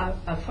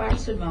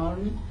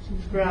לאפרסמון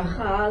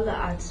ברכה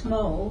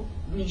לעצמו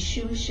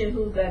משום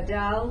שהוא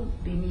גדל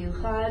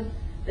במיוחד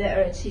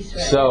בארץ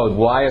ישראל. So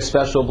why a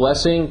special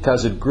blessing?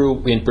 Because it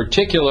grew in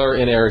particular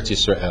in Eretz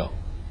Yisrael.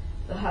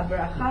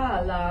 והברכה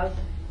עליו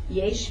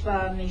יש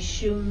בה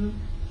משום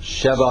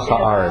Shevach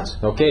haaretz.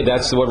 Okay,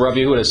 that's what Rabbi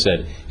Yehuda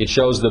said. It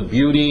shows the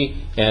beauty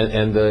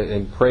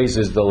and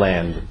praises the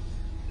land.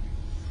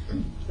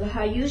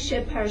 והיו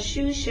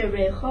שפרשו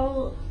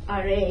שריחו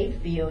ערב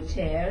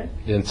ביותר.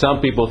 And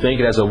some people think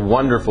it has a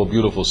wonderful,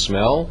 beautiful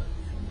smell.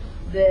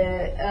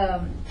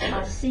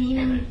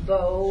 ועשים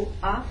בו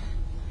אף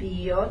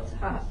ביות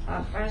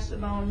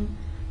הפרסמון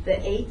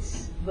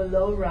בעץ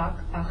ולא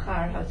רק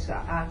אחר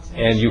הוצאת.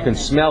 And you can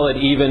smell it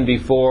even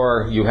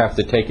before you have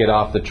to take it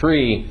off the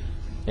tree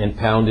and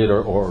pound it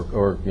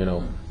or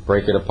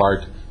break it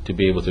apart to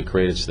be able to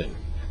create its thing.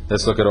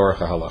 Let's look at Orach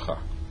HaHalacha.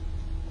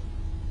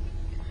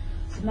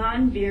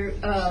 זמן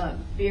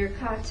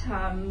ברכת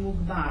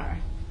המוגמר.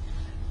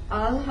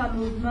 על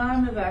המוגמר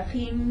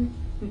מברכים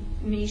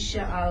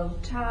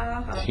משאלתה.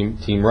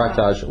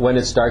 Timrataj, when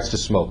it starts to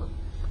smoke.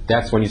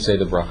 That's when you say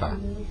the bracha.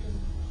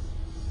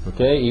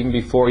 Okay, even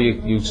before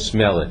you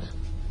smell it.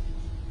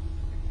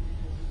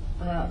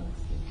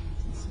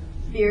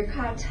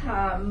 ברכת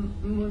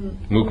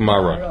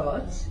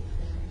המוגמרות.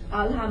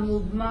 על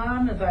המוגמר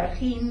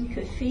מברכים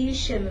כפי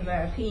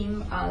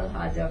שמברכים על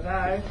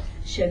הדבר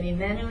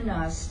שממנו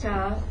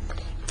נעשתה.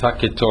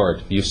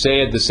 Takitort. You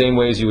say it the same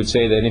way as you would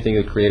say that anything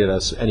that created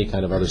us, any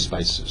kind of other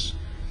spices.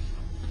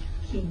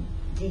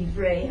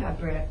 Divrei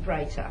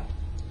HaBraita.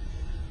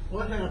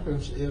 What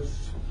happens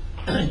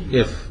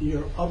if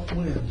you're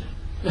upwind?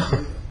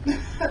 Are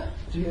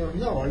you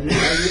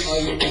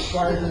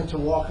requiring them to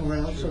walk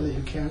around so that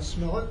you can't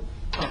smell it?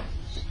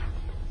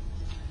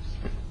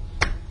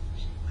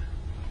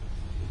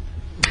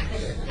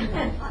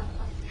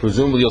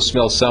 Presumably you'll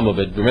smell some of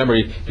it. Remember,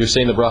 you're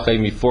saying the bracha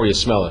even before you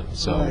smell it,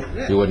 so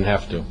Right. you wouldn't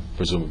have to,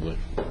 presumably.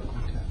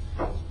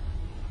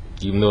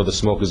 Even though the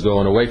smoke is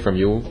going away from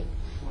you,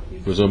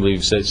 presumably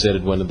you've said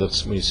it when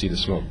you see the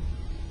smoke.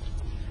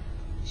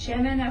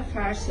 Shemen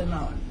Afar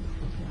Simon.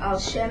 Al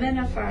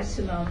Shemen Afar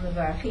Simon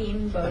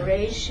Mevarchim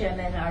Borei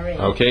Shemen Arei.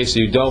 Okay, so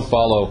you don't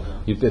follow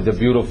the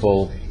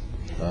beautiful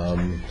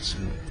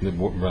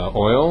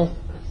oil.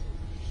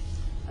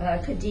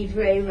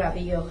 Kedivrei Rabbi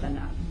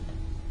Yochanan.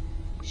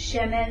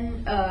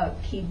 Shemen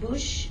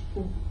Kibush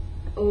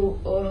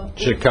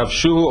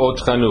Shekavshu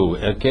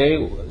otchanu. Okay,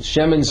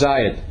 shemen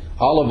zayit,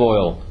 olive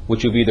oil,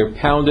 which you've either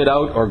pounded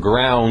out or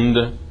ground.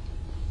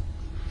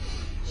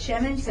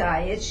 Shemen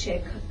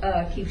Zayit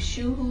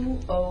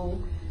Kivshuhu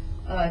O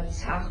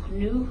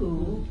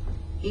Tachnuhu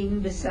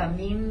Im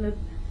Besamim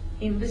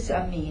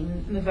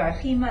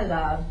Mevarchim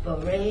Alav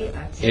Borei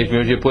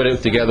Atzei. If you put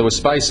it together with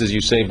spices,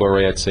 you say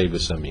borei atzei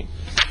b'samim.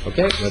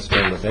 Okay, let's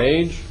turn the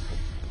page.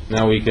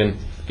 Now we can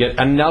get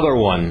another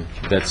one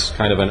that's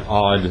kind of an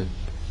odd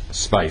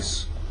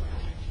spice.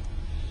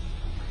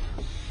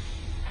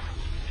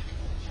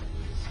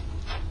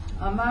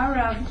 Amar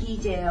Rav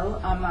Gidel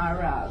Amar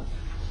Rav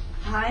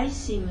Hai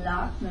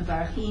Simlach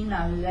Mevarchin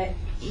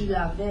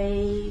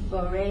Ilavei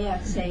Borei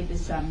Atzei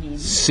B'Samim.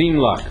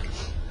 Simlak.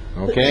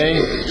 Okay?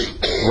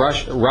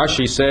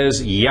 Rashi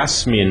says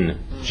Yasmin,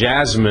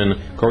 jasmine,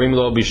 Korim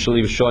lo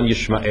b'shon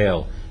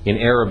Yishmael. In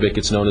Arabic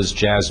it's known as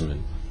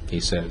jasmine, he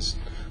says.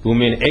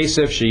 Umin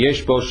Esef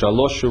sheyesh bo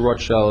shalosh shurot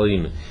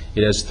shalim.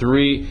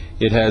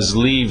 It has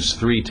leaves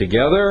three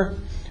together,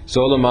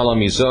 Zolam ala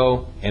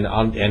mizo, and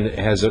it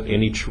has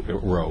in each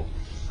row.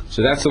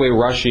 So that's the way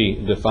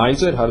Rashi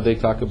defines it. How do they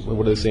talk? What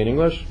do they say in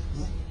English?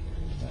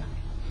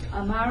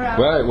 Amar Rav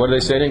Well, what do they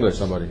say in English?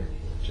 Somebody.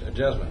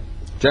 Jasmine.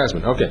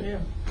 Jasmine. Okay.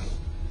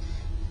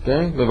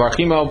 Okay.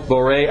 Mevarchim al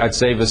borei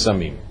atzei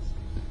v'samim.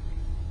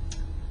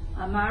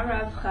 Amar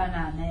Rav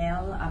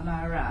Chananel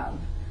Amar Rav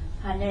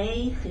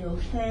Hanei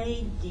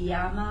Chilchei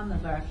Diyama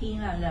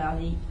Mevarchin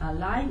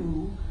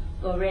Alayu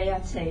Borei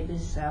Atzei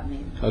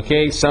B'Samim.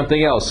 Okay.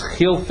 Something else.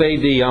 Chilfei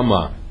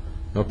diyama.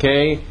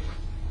 Okay.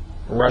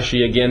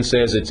 Rashi again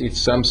says it's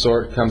some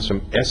sort, comes from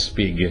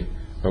espig.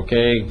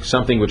 Okay.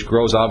 Something which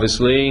grows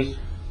obviously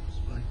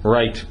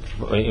right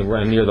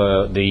near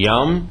the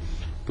yam.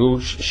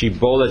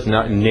 Shibolet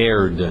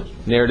nerd.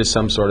 Nerd is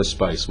some sort of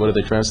spice. What do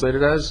they translate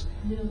it as?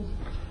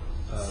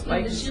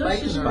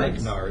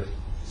 Spikenard.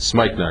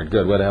 Spikenard.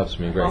 Good. What helps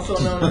me? Great. Also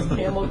known as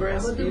camel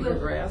grass, beaver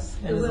grass.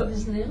 The word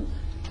is name?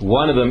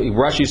 One of them,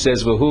 Rashi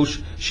says,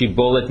 "V'hush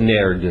shibolet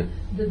nerd."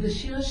 The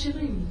Shir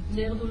Shirim,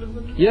 Nerd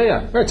Ulevud.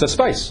 Yeah. Right. It's a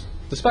spice.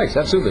 It's a spice.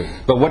 Absolutely.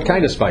 But what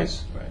kind of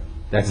spice? Right.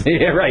 That's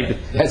yeah. Right.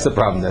 That's the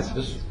problem. That's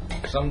This,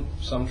 some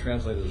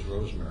translate it as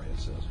rosemary, it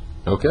says.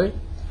 okay.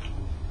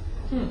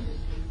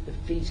 It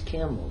feeds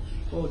camels.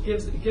 Well, it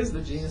gives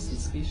the genus and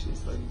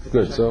species. So you could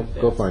Good. check So if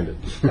go that's- find it.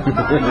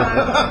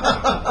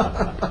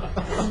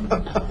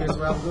 Here's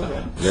where I'm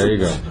Google. There you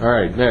go. All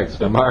right.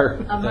 Next, Amar.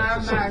 Amar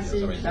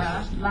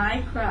Marzuka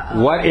Mikra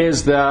What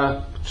is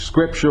the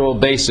scriptural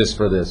basis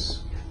for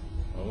this?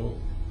 Oh.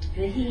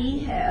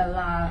 V'hi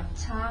He'ela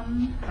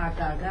Tam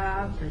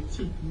Hagaga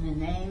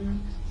V'Titmenem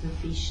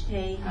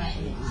V'Fishtei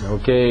Ha'ez.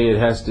 Okay. It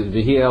has to.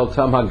 V'hiel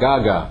tam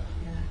hagaga.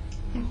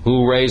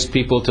 Who raised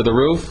people to the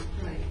roof?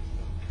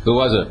 Who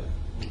was it?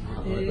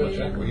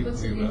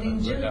 What's it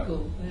in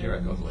Jericho?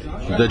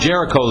 The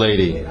Jericho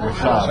lady.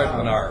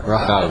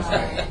 Rachav.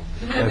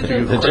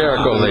 The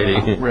Jericho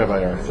lady.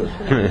 Rabbi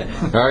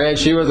Arthur. All right,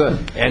 she was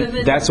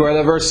and that's where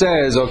the verse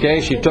says, okay,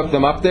 she took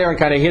them up there and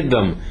kind of hid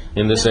them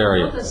in this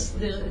area.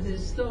 The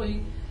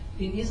story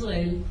in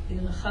Israel, in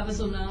Rachav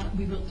Zona,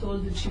 we were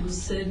told that she was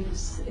selling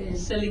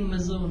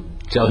mazon.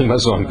 Selling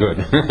mazon,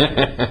 good.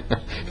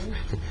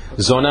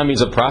 Zona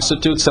means a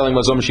prostitute. Selling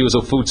mazon, she was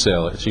a food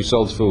seller. She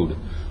sold food.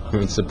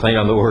 It's a play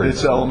on the word.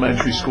 It's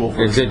elementary school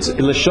for It's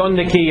Lashon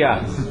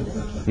Nikiya.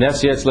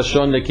 Nesya, it's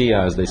Lashon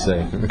Nikiya, as they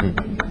say.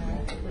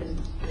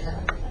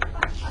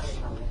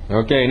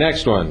 Okay,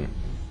 next one.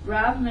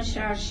 Rav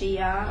Mashar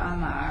Shia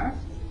Amar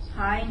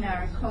Hai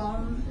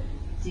Narkom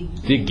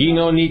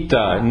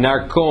Diginonita,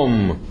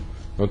 narcom.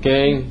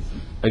 Okay?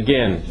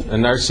 Again, a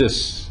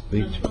narcissus.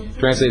 The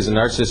translates a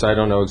narcissus, I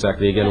don't know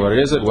exactly again what it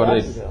is. What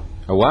are they?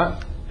 A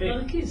what?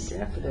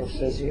 Daffodil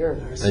says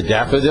here. A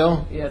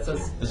daffodil? Yeah, it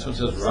says This one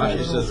says,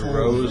 Rashi says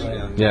rose,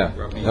 and Yeah.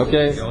 Rabbi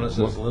Okay. Yonah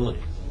says lily.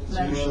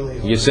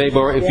 You say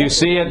if you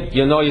see it,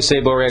 you know you say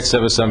borei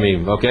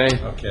sevasamim. Okay?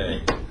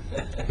 Okay.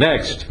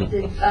 Next.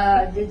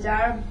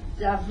 The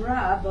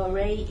Davra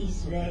Borei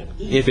Isve.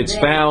 If it's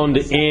found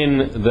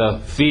in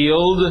the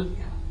field,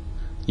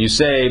 you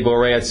say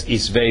borei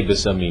isvei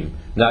b'samim.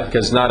 Not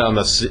because not on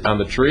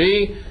the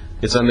tree,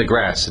 it's on the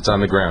grass. It's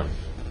on the ground.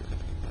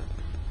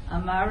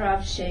 אמר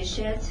רב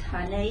ששת,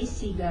 הני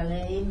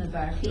סיגלי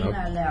מברכים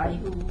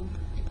עליהו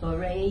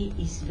בורא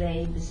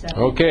עשבי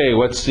בשרים. Okay,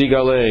 what's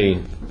sigale?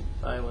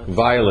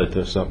 Violet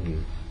or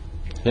something.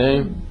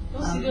 Okay?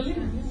 לא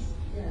סיגלים.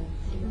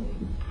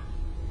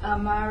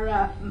 אמר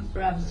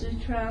רב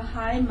זוטרא,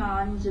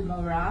 היימן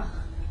דמורח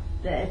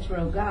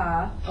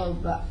באתרוגה או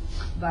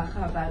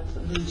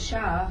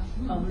בחבטלישה,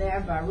 אומר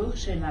ברוך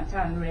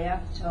שנתן ריח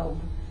טוב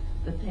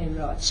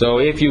בפירות. So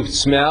if you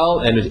smell,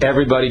 and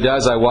everybody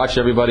does, I watch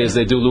everybody as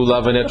they do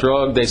lulav and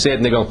etrog, they say it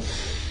and they go,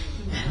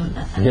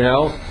 you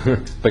know,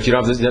 but you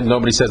don't have to,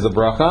 nobody says the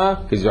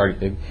bracha, because you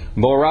already,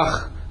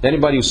 morach,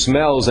 anybody who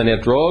smells an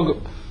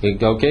etrog,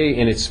 okay,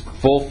 in its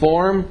full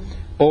form,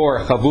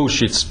 or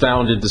chavush, it's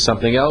found into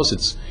something else,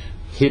 it's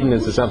hidden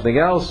into something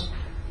else.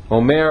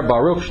 Omer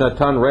Baruch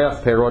Shnatan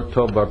Reach Perot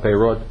Tov Bar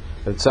Perot.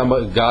 It's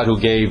somebody, God who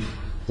gave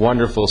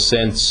wonderful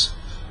scents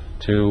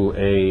to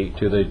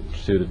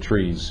the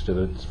trees, to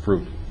the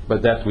fruit.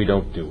 But that we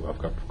don't do, of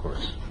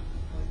course.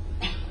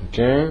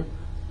 Okay.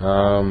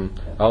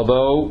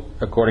 Although,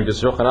 according to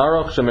Shulchan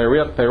Aruch,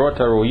 Shemeriach Perot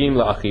Haroyim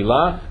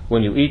LaAchila,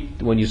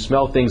 when you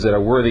smell things that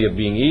are worthy of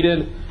being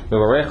eaten,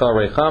 Mevarecha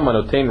Reicham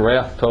Anotein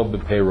Reach Tov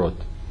Beperot.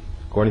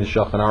 According to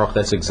Shulchan Aruch,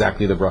 that's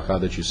exactly the bracha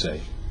that you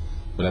say.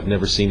 But I've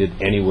never seen it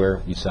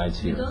anywhere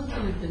besides You here. don't do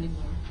it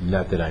anymore.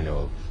 Not that I know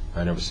of.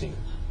 I've never seen it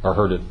or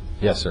heard it.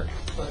 Yes, sir.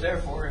 So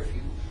therefore, if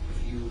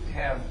you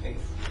have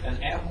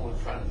an apple in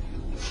front of you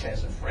which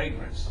has a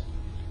fragrance,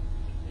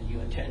 and you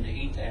intend to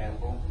eat the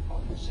apple,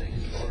 let's say,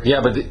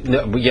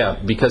 Yeah,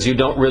 because you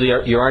don't really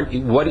you aren't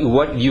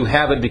what you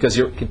have it because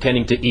you're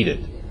intending to eat it.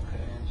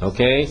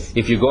 Okay?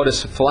 If you go to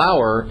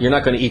flour, you're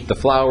not going to eat the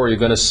flour.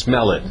 You're going to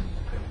smell it.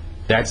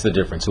 That's the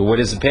difference. So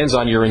it depends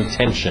on your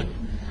intention.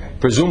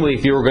 Presumably,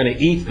 if you were going to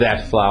eat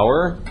that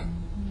flour,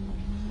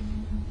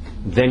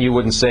 then you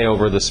wouldn't say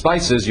over the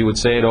spices. You would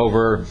say it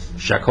over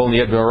shakol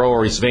niyad baro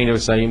or isveinu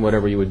saim,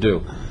 whatever you would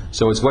do.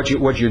 So it's what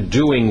you're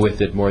doing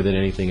with it more than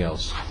anything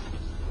else.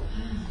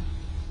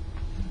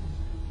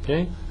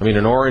 Okay. I mean,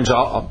 an orange.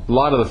 A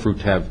lot of the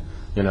fruit have,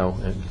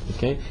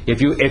 Okay.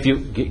 If you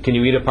can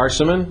you eat a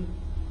persimmon?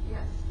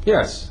 Yes.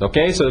 Yes.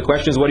 Okay. So the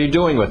question is, what are you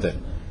doing with it?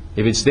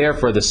 If it's there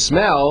for the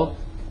smell,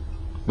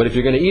 but if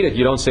you're going to eat it,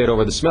 you don't say it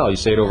over the smell. You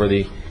say it over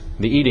the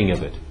eating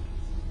of it.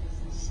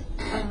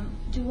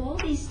 Do all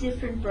these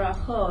different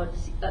brachot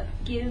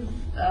give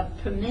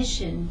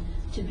permission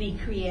to be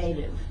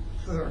creative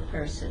for a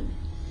person?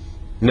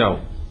 No.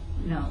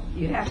 No,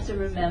 you have to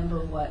remember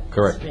what's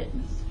Correct.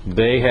 written.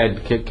 They had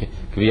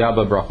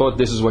kviyaba brachot.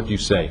 This is what you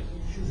say.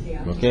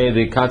 Okay.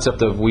 The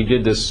concept of we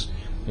did this.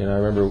 I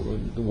remember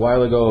a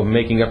while ago of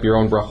making up your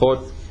own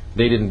brachot.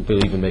 They didn't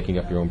believe in making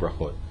up your own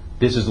brachot.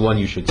 This is the one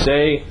you should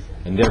say,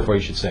 and therefore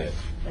you should say it.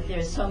 But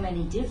there's so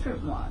many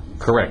different ones.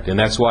 Correct, and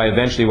that's why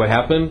eventually what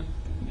happened,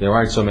 there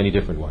aren't so many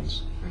different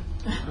ones.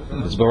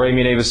 It's borei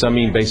minei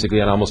v'samim basically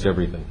on almost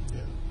everything.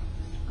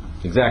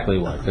 Exactly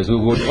why. Because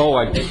I'm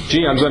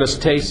going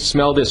to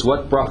smell this.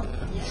 What brach?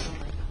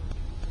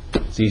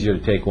 It's easier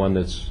to take one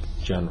that's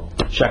general.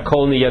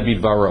 Shakol niyad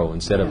bidvaro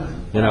instead of,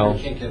 You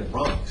can't get it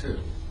wrong, too.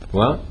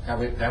 What?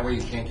 That way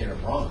you can't get it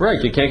wrong.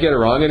 Right, you can't get it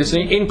wrong, and it's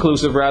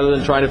inclusive rather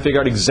than trying to figure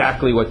out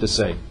exactly what to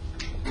say.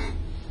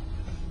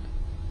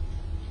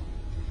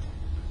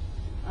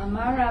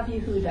 Amar Rav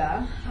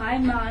Yehuda,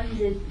 Haiman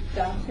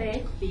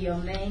didafek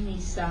biyomei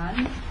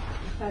Nisan,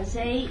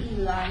 chazei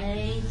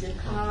ilane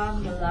deka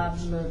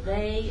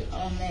melavlevei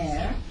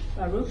omer,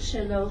 Baruch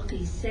shelo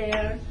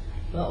chiser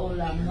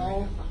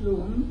ba'olamo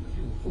klum,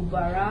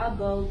 ubara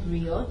bo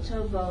briot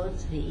tovot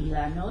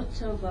ve'ilanot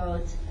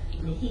tovot,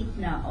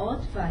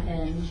 lehitnaot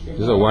vahem.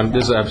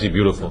 This is absolutely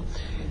beautiful.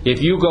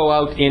 If you go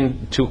out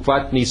in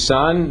Tukvat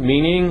Nisan,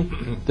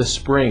 meaning the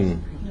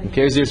spring,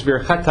 okay, there's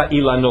Birchat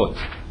Ilanot.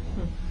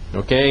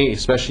 Okay,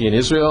 especially in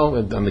Israel,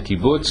 on the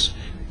kibbutz,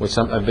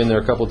 I've been there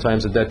a couple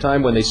times at that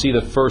time, when they see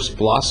the first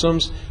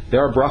blossoms, there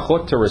are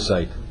brachot to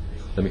recite.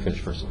 Let me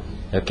finish first.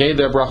 Okay,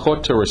 there are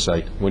brachot to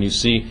recite when you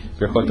see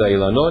Birchot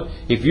HaIlanot.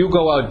 If you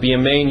go out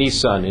b'yamei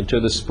Nisan, into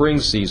the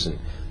spring season,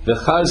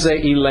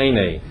 v'chazeh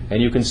ilene,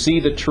 and you can see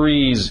the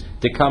trees,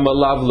 dekama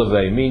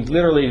lavleve, means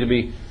literally to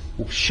be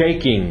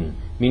shaking,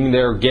 meaning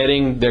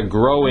they're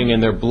growing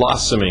and they're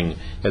blossoming.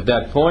 At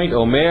that point,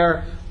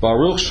 Omer,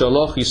 Baruch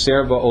shaloch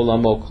yiser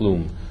ba'olamo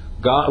klum.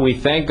 God, we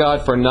thank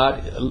God for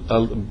not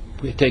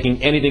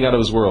taking anything out of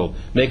His world,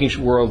 making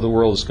sure the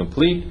world is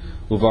complete.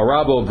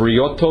 Uvarabo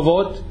briot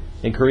tovot,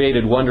 and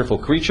created wonderful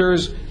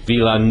creatures,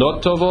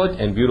 vilanot tovot,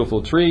 and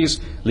beautiful trees,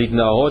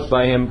 litnaot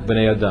bahem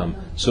bnei adam,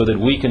 so that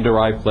we can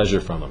derive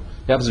pleasure from them.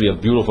 It happens to be a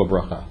beautiful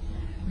bracha.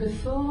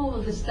 Before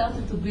they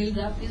started to build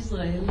up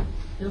Israel,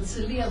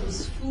 Herzliya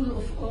was full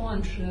of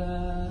orange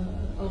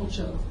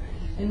orchards.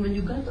 And when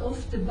you got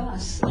off the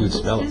bus, You'd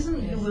smell it.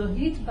 you were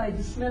hit by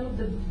the smell of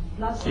the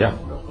blossom. Yeah.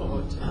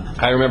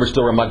 I remember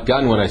still Ramat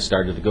Gan when I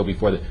started to go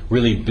before they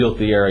really built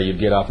the area. You'd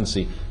get off and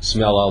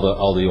smell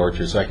all the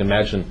orchards. So I can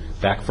imagine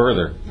back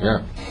further.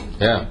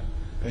 Yeah.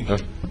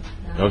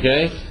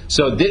 Okay?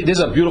 So this is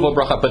a beautiful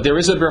bracha, but there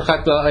is a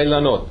Birchat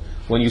Ilanot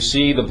when you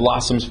see the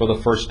blossoms for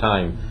the first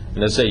time.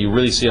 And as I say, you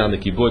really see it on the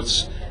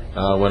kibbutz.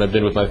 When I've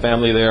been with my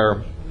family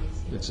there,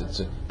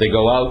 they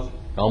go out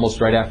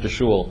almost right after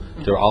shul.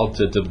 They're all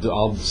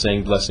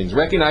saying blessings,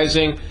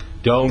 recognizing,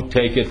 don't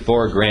take it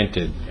for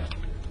granted.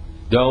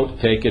 Don't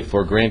take it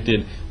for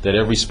granted that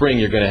every spring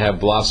you're going to have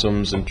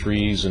blossoms and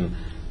trees and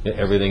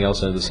everything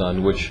else under the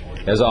sun, which,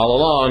 as all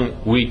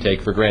along, we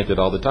take for granted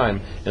all the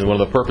time. And one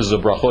of the purposes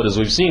of brachot, as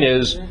we've seen,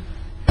 is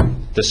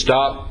to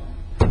stop,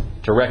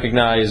 to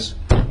recognize,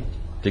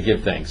 to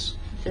give thanks.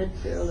 Is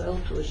that parallel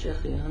to a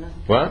Shechianu?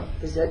 What?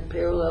 Is that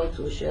parallel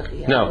to a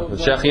Shechianu? No, the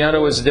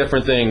Shechianu is a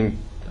different thing.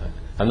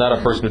 I'm not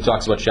a person who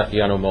talks about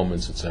Shechianu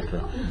moments, etc.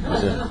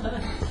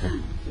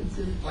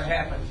 What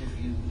happens if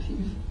you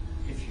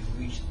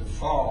reach the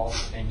fall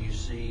and you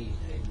see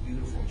a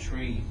beautiful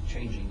tree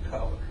changing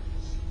color?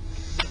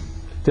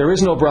 There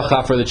is no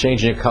bracha for the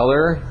changing of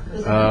color.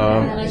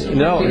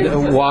 No,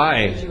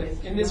 why?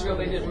 In Israel,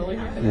 they didn't really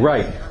have it.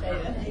 Right.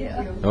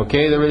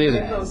 Okay, there really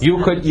isn't.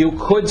 You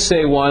could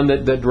say one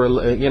that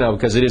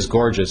because it is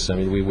gorgeous. I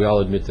mean, we all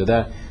admit to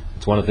that.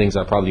 It's one of the things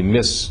I probably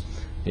miss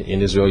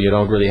in Israel. You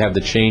don't really have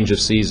the change of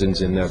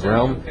seasons in that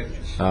realm.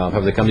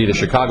 Have they come to either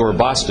Chicago or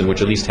Boston,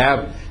 which at least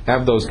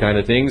have those kind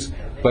of things.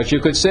 But you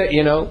could say,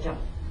 Sema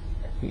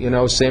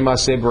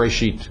Se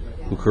Bereshit,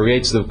 who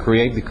creates the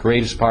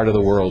creative part of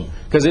the world,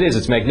 because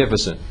it's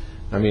magnificent.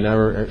 I mean,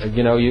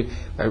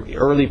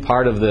 early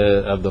part of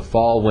the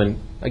fall, when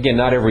again,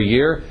 not every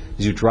year,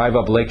 as you drive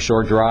up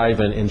Lakeshore Drive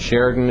and in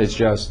Sheridan,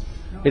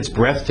 it's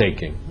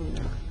breathtaking.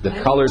 The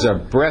colors are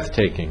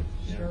breathtaking.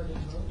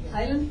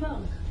 Highland Park.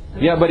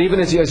 Yeah, but even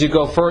as you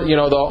go further,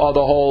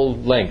 the whole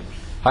length.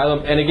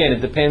 Highland, and again, it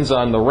depends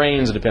on the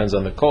rains. It depends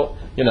on the cold.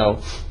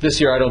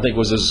 This year I don't think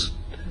was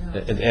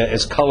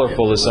as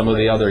colorful as some of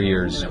the other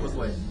years,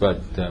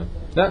 but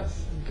at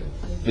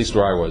least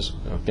where I was.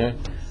 Okay,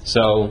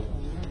 so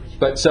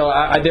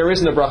there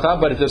isn't a bracha,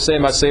 but to say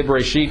Maseh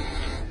Bereshit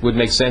would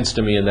make sense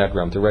to me in that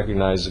realm, to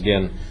recognize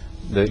again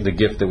the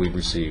gift that we've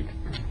received.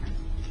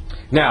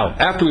 Now,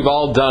 after we've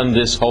all done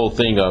this whole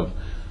thing of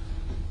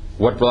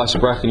what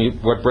blessing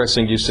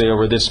you say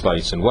over this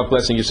spice, and what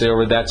blessing you say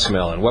over that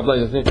smell, and what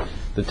blessing,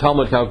 the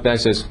Talmud comes back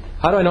and says,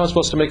 how do I know I'm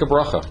supposed to make a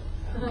bracha?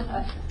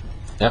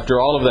 After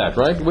all of that,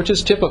 right? Which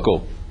is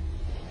typical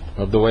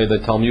of the way the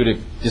Talmudic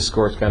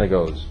discourse kind of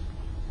goes.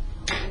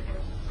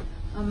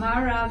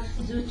 Amar Rav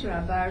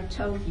Zutra bar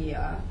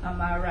Tovia,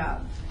 Amar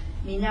Rav.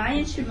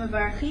 Minayin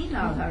shemevarchin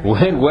al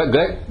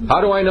harayah.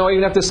 How do I know I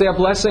even have to say a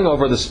blessing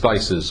over the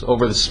spices,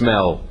 over the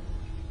smell?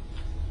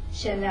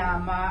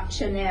 Shene'amar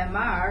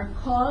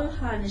kol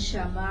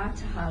haneshama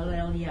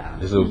tahalel yah.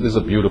 This is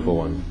a beautiful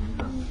one.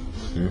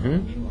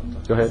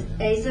 Go ahead.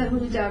 Ezahu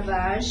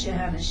davar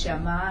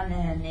shehaneshama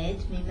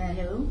nehenet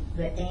mimenu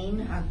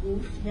ve'ein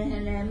haguf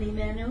nehene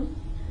mimenu.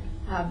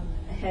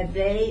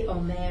 Hevei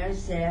omer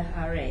ze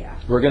harayah.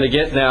 We're going to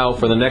get now,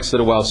 for the next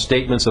little while,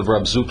 statements of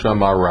Rab Zutra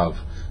Marav.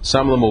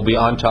 Some of them will be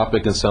on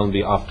topic and some will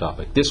be off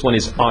topic. This one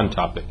is on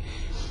topic.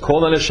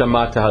 Kol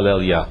haneshama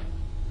tahalel yah.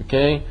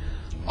 Okay?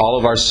 All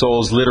of our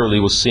souls literally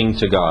will sing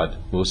to God.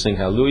 We'll sing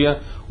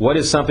hallelujah. What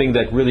is something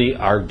that really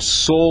our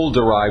soul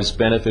derives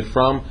benefit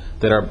from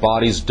that our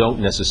bodies don't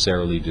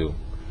necessarily do?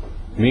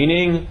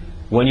 Meaning,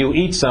 when you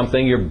eat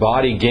something, your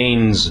body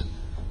gains.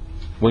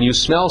 When you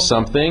smell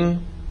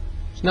something,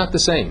 it's not the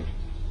same.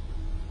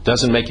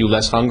 Doesn't make you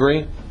less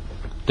hungry.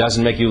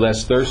 Doesn't make you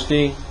less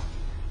thirsty.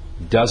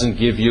 Doesn't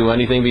give you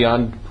anything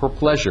beyond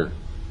pleasure.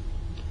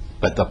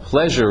 But the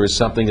pleasure is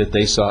something that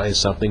they saw as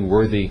something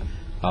worthy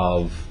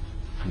of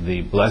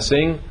the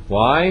blessing.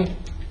 Why?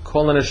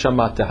 Kol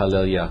haneshama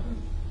tahalel yah.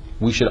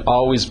 We should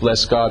always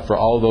bless God for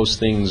all those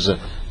things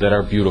that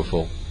are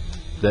beautiful.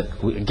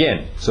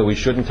 So we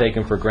shouldn't take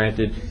them for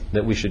granted,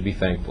 that we should be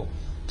thankful.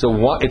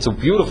 So it's a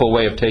beautiful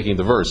way of taking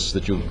the verse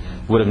that you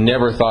would have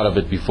never thought of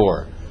it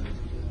before.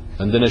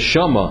 And the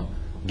neshama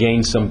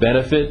gains some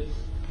benefit,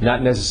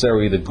 not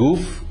necessarily the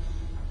goof.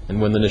 And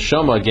when the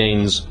neshama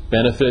gains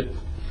benefit,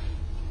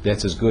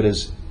 that's as good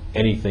as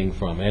anything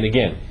from. And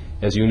again,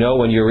 as you know,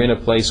 when you're in a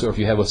place, or if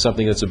you have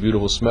something that's a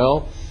beautiful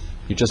smell,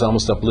 you're just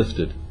almost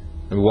uplifted.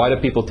 I mean, why do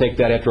people take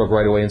that etrog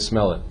right away and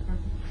smell it?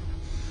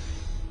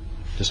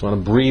 Just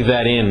want to breathe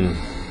that in,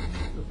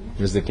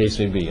 as the case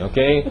may be.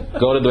 Okay?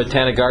 Go to the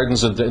Botanic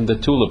Gardens in the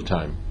tulip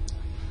time.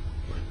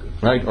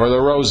 Right? Or the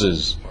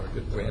roses. Or a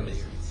good brandy.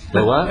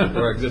 The what?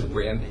 Or a good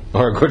brandy.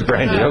 Or a good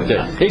brandy,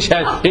 okay. Each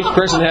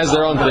person has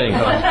their own thing.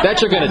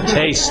 That you're going to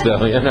taste, though,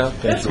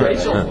 That's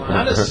Rachel.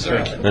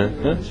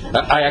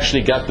 I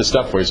actually got the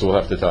stuff for you, so we'll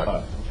have to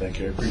talk. Thank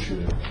you, I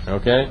appreciate it.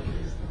 Okay?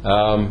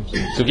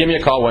 So give me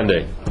a call one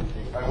day.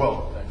 I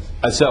will,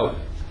 thanks. So,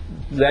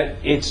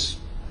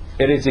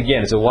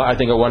 I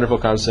think a wonderful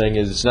comment saying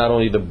is it's not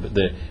only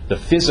the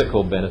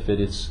physical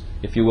benefit, it's,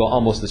 if you will,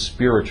 almost the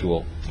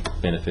spiritual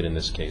benefit in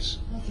this case.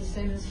 Not the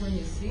same as when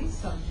you see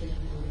something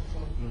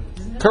beautiful.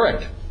 Isn't it?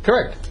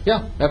 Correct.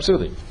 Yeah,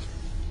 absolutely.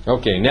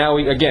 Okay, now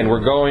we're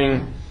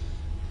going.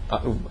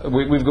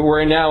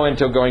 We're now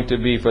going to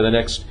be for the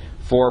next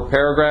 4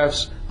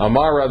 paragraphs.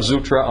 Amar Rav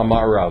Zutra,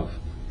 Amar Rav.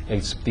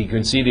 You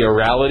can see the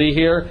orality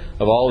here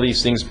of all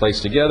these things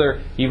placed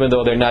together, even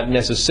though they're not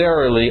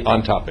necessarily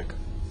on topic.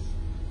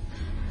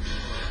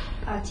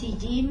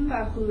 עתידים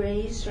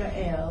בחורי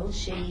ישראל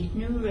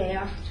שייתנו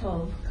ריח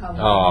טוב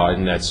Oh,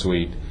 isn't that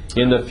sweet?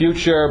 In the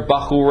future,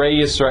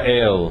 Bachurei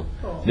Yisrael,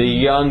 the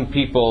young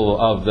people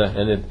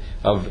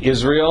of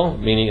Israel,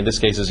 meaning in this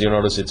case, as you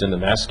notice, it's in the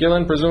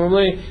masculine,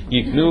 presumably,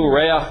 Yiknu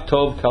Reach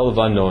Tov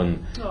Kalvanon.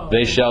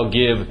 They shall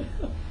give.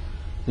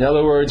 In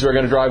other words, we're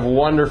going to derive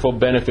wonderful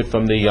benefit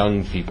from the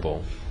young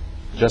people,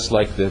 just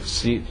like the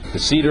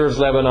cedar of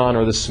Lebanon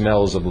or the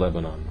smells of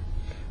Lebanon.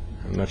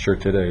 I'm not sure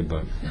today,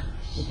 but.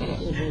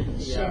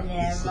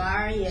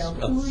 שנאמר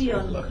ילכו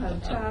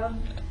יונקותיו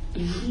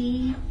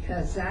ויהי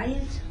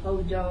כזית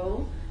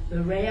הודו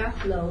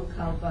וריח לו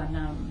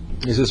כלבנם.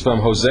 This is from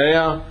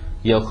Hosea.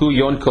 Yelchu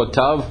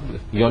Yonkotav.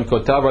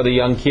 Yonkotav are the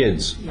young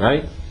kids,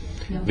 right?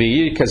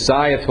 V'yi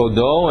kazayat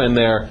hodo, and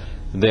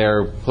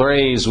their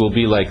praise will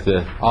be like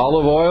the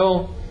olive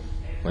oil,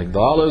 like the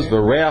olives.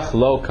 V'reach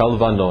lo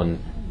kalvanon.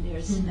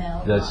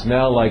 That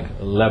smell like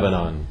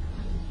Lebanon.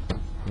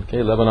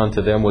 Okay, Lebanon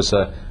to them was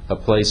a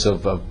place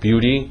of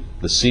beauty,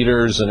 the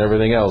cedars and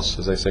everything else.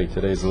 As I say,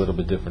 today is a little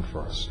bit different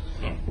for us.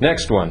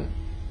 Next one.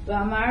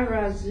 ואמר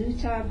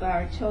רזותה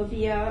בר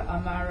טוביה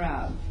אמר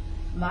רב,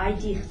 מה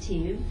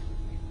דכתיב?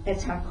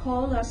 את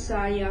הכל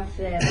עשה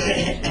יפה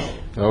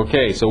וטוב.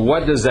 Okay, so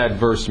what does that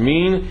verse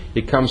mean?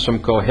 It comes from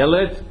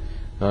Kohelet.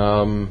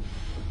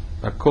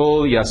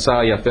 Akol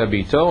yasa yafe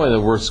bito, and the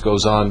verse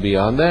goes on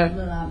beyond that.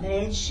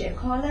 מלמד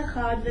שכל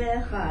אחד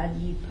ואחד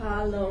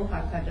ייפה לו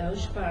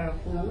הקדוש ברוך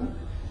הוא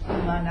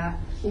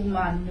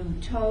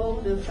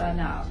ומנותו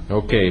לפניו.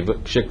 Okay,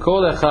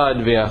 shekol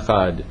echad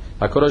ve'achad,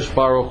 HaKadosh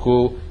Baruch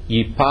Hu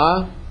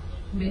yipa,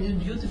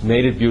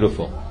 made it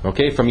beautiful.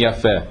 Okay, from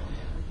Yafeh.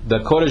 The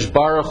Kodesh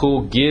Baruch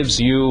Hu gives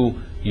you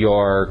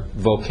your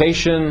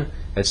vocation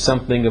as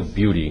something of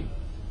beauty.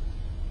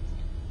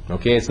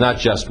 Okay, it's not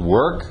just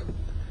work,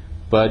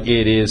 but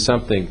it is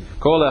something.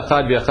 Kol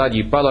echad ve'achad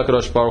yipa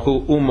HaKadosh Baruch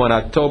Hu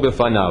umonato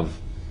b'fanav.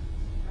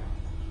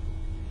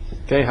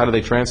 Okay, how do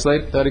they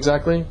translate that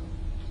exactly?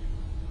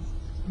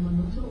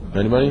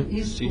 Anybody?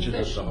 Teaches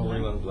us the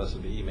Holy One,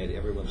 blessed be He, made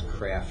everyone's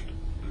craft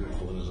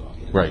beautiful in His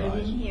own. Right. I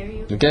didn't hear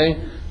you. Okay?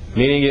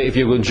 Meaning if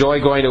you enjoy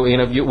going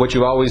to, what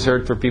you've always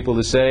heard for people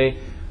to say,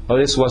 oh,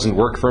 this wasn't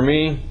work for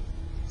me.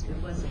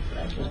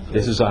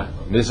 This is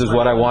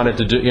what I wanted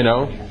to do,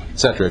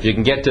 etc. If you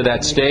can get to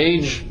that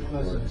stage,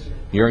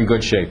 you're in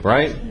good shape,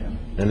 right?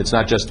 And it's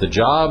not just the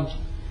job,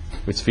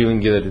 it's feeling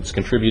that it's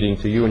contributing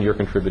to you and you're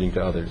contributing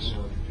to others.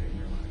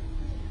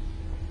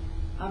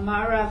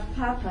 Amarav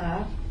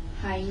Papa,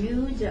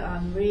 Hainu de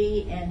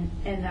Amri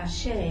and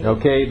Ashe.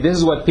 Okay, this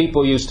is what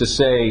people used to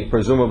say,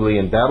 presumably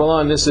in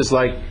Babylon. This is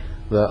like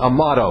a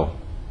motto,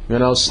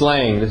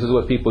 slang. This is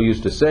what people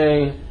used to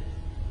say.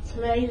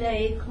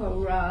 Tlele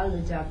Korah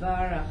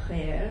ledavar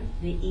acher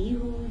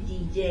v'ihu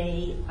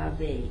didei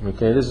avei.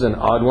 Okay, this is an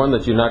odd one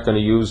that you're not going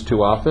to use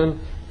too often.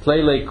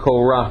 Tlele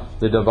Korah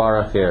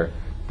ledavar acher.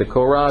 The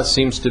Korah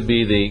seems to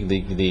be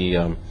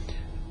the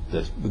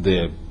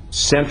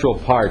central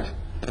part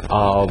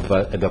of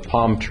the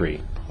palm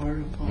tree.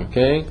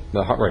 Okay,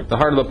 the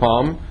heart of the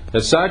palm.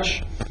 As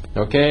such,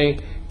 okay,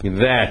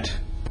 that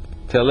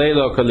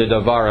telelo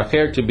kalidavar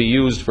acher, to be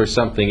used for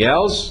something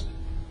else,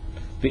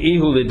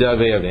 v'ihu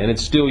lidavev, and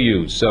it's still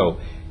used. So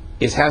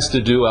it has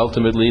to do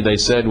ultimately, they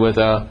said, with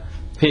a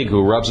pig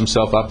who rubs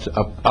himself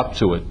up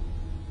to it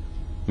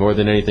more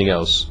than anything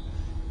else.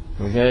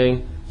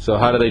 Okay. So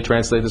how do they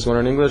translate this one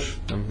in English?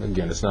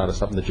 Again, it's not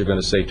something that you're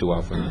going to say too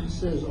often. It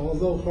says,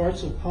 although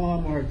hearts of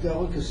palm are a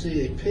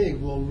delicacy, a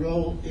pig will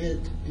roll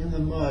it in the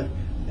mud,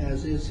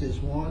 as is his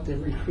wont.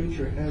 Every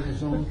creature has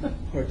his own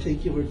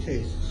particular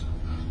tastes,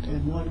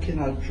 and one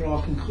cannot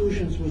draw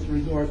conclusions with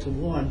regard to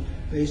one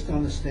based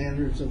on the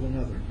standards of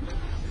another.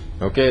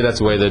 Okay, that's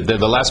the way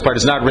the last part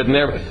is not written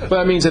there.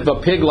 But it means if a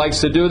pig likes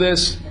to do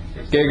this,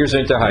 Geger's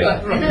into height.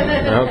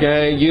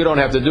 Okay, you don't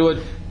have to do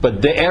it.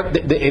 But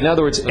in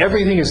other words,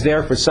 everything is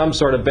there for some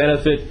sort of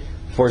benefit,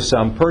 for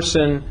some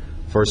person,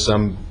 for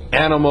some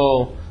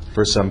animal,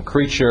 for some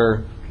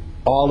creature.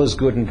 All is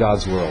good in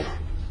God's world.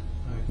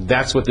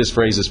 That's what this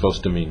phrase is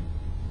supposed to mean.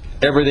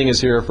 Everything is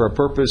here for a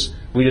purpose.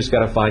 We just got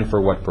to find for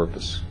what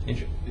purpose.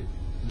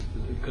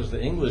 Because the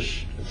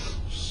English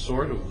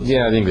sort of... The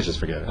English is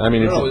forget it. I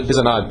mean, it's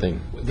an odd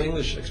thing. The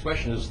English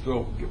expression is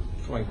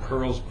throwing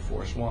pearls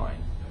before swine.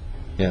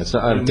 Yeah, it's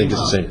not, I don't think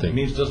it's the same thing.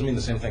 It doesn't mean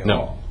the same thing at No.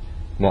 all.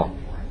 No.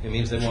 It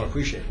means they won't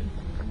appreciate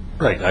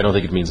it. Right, I don't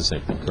think it means the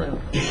same thing.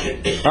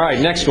 Correct. All right,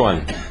 next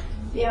one.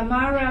 The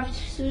Amarav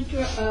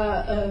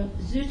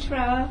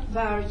Zutra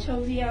Bar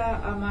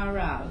Tovia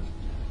Amarav.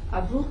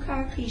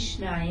 Avuka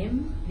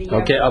Krishnayim.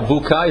 Okay,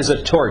 avuka is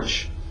a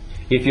torch.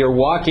 If you're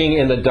walking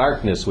in the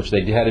darkness, which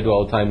they had to do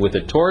all the time with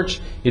a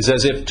torch, it's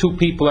as if two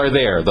people are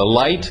there, the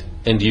light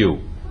and you.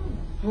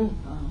 And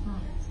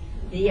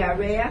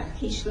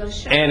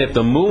if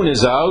the moon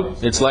is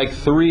out, it's like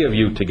three of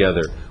you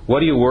together.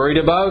 What are you worried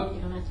about?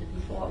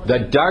 The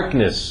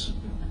darkness.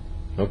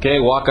 Okay,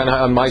 walk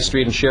on my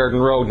street in Sheridan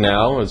Road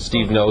now, as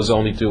Steve knows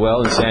only too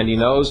well, and Sandy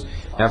knows.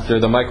 After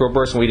the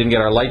microburst, when we didn't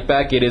get our light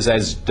back, it is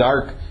as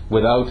dark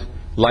without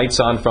lights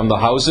on from the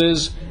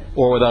houses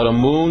or without a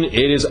moon.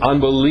 It is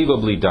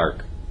unbelievably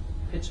dark.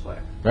 Pitch black.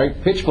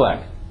 Right? Pitch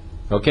black.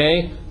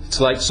 Okay? It's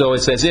like, so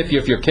it's as if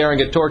you're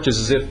carrying a torch, it's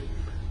as if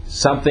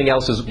something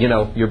else is,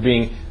 you're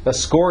being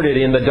escorted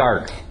in the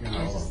dark.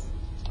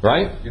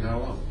 Right? You're not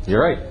alone.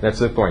 You're right. That's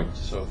the point.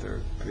 So if there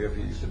are 3 of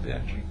you, you could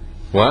bench.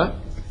 What?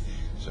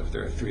 So if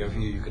there are 3 of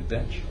you, you could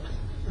bench.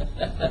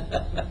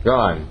 Go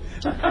on.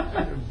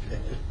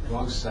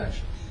 Wrong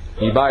section.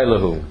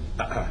 Ibailahu.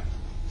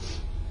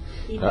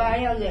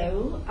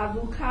 Ibayalu,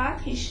 avuka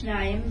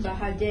kishnayim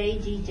bahadei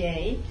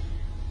didei,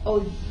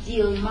 o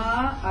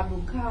dilma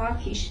avuka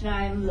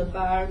kishnayim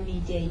lebar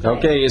midei.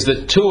 Okay, is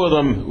the 2 of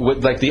them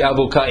with like the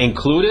avuka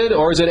included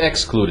or is it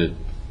excluded?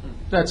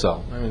 That's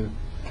all. I mean,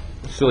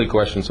 silly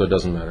question, so it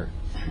doesn't matter.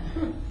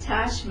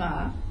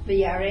 Tashma,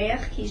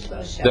 v'yareach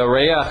kishlosha. The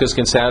reach is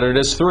considered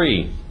as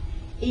 3.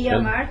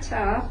 Iyamart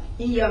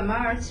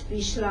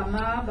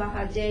bishlama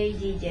bahadei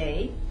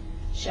didei,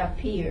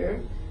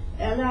 Shapir,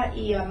 ela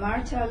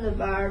iyamarta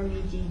lebar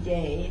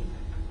mididei,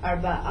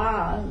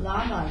 arba'a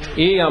lamali.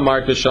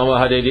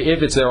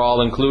 If it's they're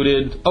all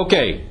included,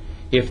 okay.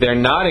 If they're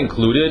not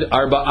included,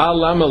 arba'a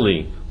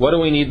lamali. What do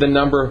we need the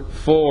number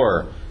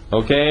 4?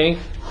 Okay,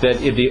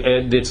 that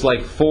it's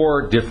like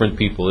 4 different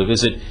people. If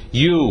is it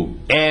you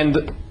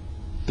and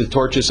the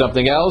torch is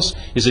something else?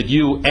 Is it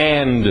you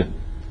and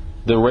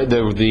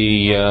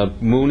the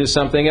moon is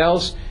something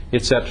else,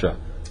 etc.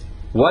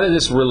 What is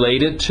this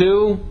related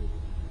to?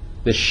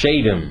 The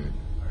shadim,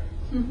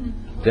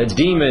 the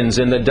demons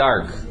in the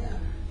dark.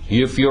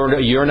 If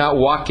you're not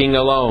walking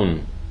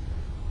alone,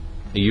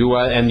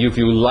 and if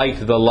you light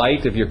the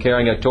light, if you're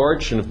carrying a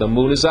torch, and if the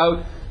moon is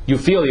out, you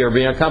feel you're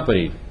being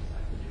accompanied.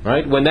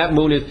 Right? When that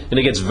moon is, and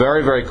it gets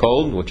very, very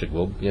cold, which it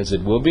will, as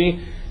it will be,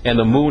 and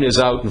the moon is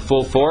out in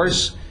full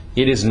force,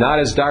 it is not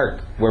as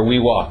dark where we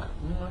walk.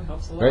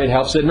 Right? It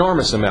helps an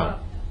enormous amount.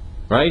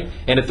 Right?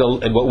 And if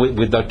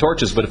with the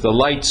torches, but if the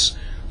lights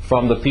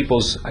from the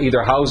people's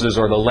either houses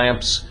or the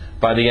lamps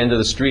by the end of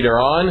the street are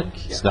on,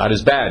 it's not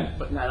as bad.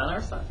 But not on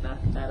our side,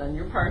 not on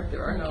your part.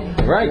 There are no.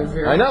 Right,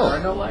 I know. There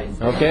are no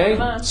lights. Okay,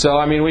 so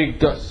I mean,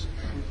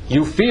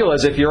 you feel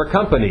as if you're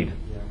accompanied,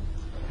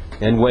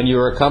 and when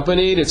you're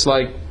accompanied, it's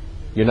like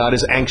you're not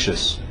as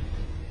anxious.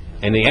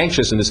 And the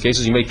anxious in this case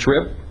is you may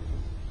trip,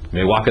 you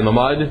may walk in the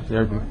mud,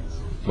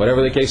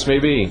 whatever the case may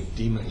be.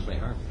 Demons may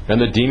harm you.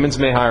 And the demons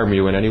may harm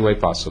you in any way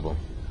possible.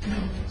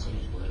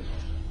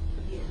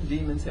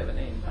 Demons have a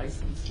name,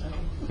 license.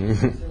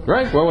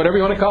 Right, well, whatever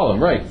you want to call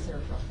them, right.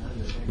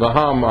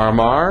 V'ham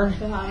armar.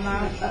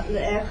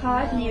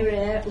 Le'echad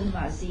nireh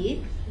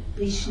umazik,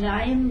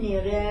 lishnayim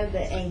nireh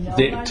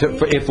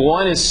ve'eino If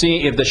one is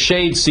seeing, if the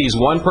shade sees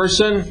one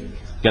person,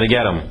 gonna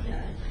get him.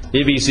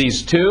 If he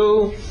sees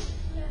 2,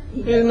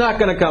 he's not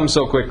gonna come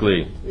so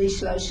quickly.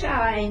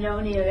 lishlosha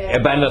eino nireh.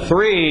 And the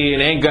 3,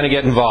 it ain't gonna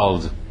get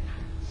involved.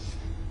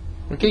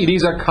 Okay,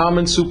 these are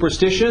common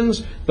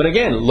superstitions, but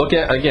again,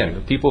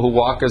 people who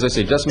walk, as I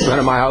say, just in front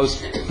of my house,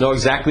 know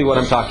exactly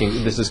what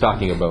this is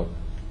talking about.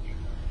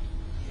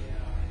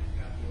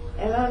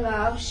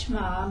 Elalav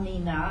shma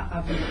mina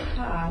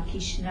avuka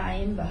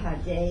kishnayim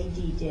bahadei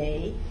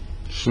didei.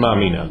 Shma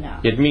mina.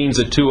 It means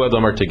the 2 of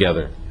them are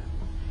together.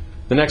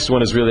 The next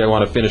one is really, I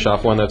want to finish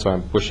off one, that's why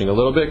I'm pushing a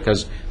little bit,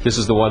 because this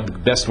is the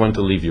best one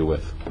to leave you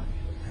with.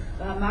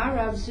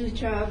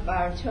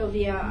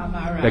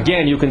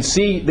 Again, you can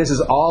see this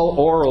is all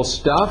oral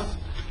stuff.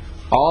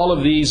 All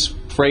of these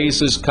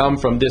phrases come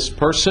from this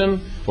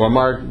person, or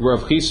Amar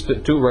Rav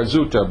Chisda tu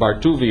Razuta Bar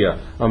Tuvia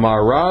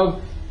Amar Rav,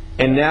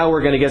 and now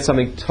we're going to get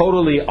something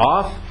totally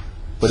off,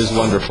 but is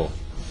wonderful.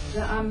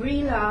 The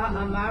Amrila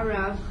Amar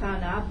Rav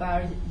Chana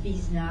Bar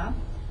Bizna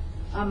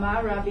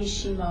Amar Rabbi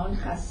Shimon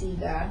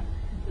Chasida.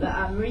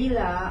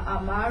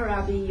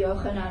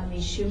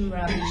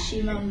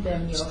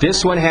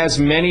 This one has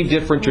many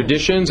different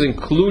traditions,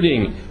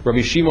 including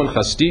Rabbi Shimon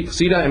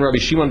Chasida and Rabbi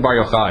Shimon Bar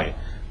Yochai.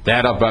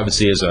 That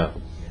obviously is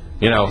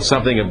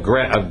something of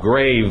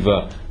grave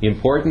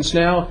importance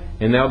now,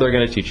 and now they're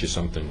going to teach you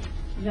something.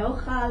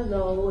 Noach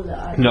lo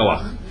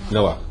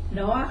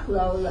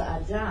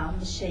le'adam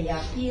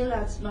sheyapil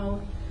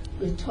atzmo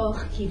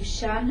l'toch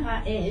kivshan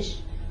ha'esh.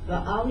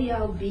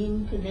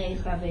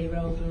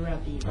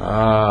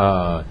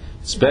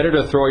 It's better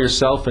to throw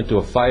yourself into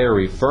a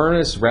fiery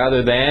furnace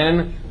rather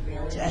than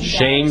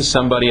shame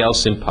somebody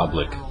else in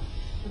public.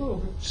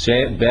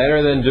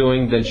 Better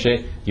than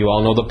shame. You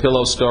all know the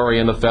pillow story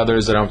and the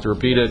feathers. I don't have to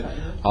repeat it.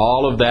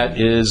 All of that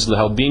is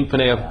l'halbin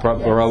pnei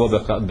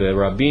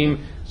rabim.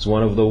 It's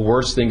one of the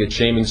worst things at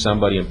shaming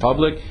somebody in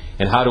public.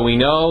 And how do we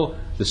know?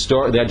 The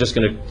story. They're just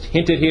going to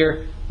hint it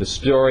here. The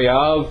story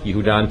of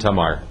Yehuda and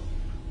Tamar,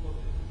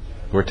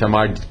 where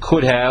Tamar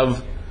could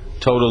have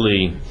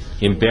totally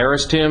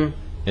embarrassed him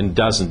and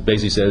doesn't.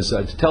 Basically says,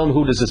 tell him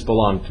who does this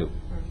belong to,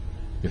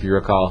 if you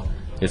recall,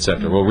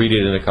 etc. We'll read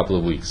it in a couple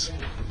of weeks.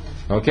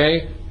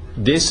 Okay?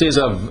 This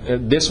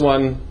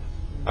one,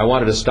 I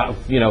wanted to stop,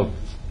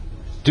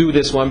 do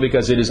this one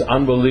because it is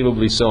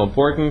unbelievably so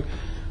important.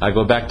 I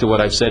go back to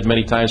what I've said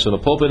many times from the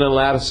pulpit in the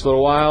last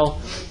little while.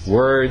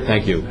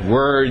 Thank you.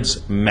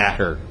 Words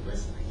matter.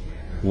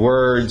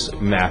 Words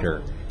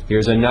matter.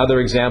 Here's another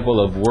example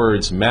of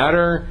words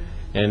matter.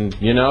 And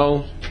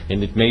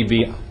and it may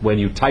be when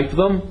you type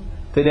them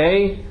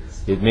today,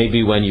 it may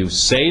be when you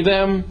say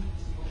them.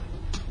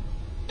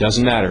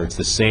 Doesn't matter. It's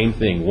the same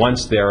thing.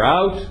 Once they're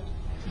out,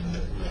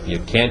 you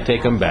can't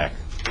take them back.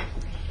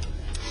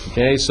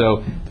 Okay,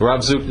 so the Rav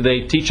Zuk,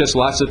 they teach us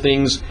lots of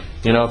things.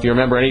 If you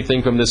remember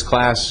anything from this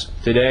class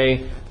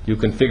today, you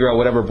can figure out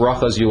whatever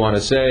brachas you want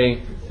to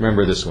say.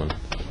 Remember this one.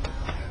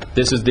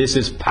 This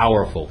is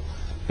powerful.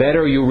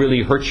 Better you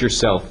really hurt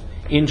yourself,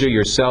 injure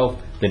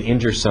yourself, than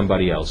injure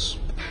somebody else.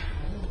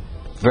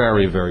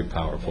 Very, very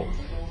powerful.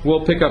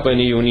 We'll pick up an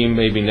iyunim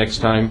maybe next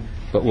time,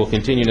 but we'll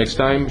continue next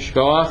time.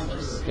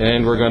 Shkoach,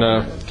 and we're going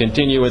to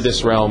continue in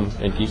this realm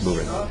and keep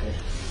moving.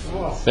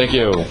 Thank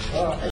you.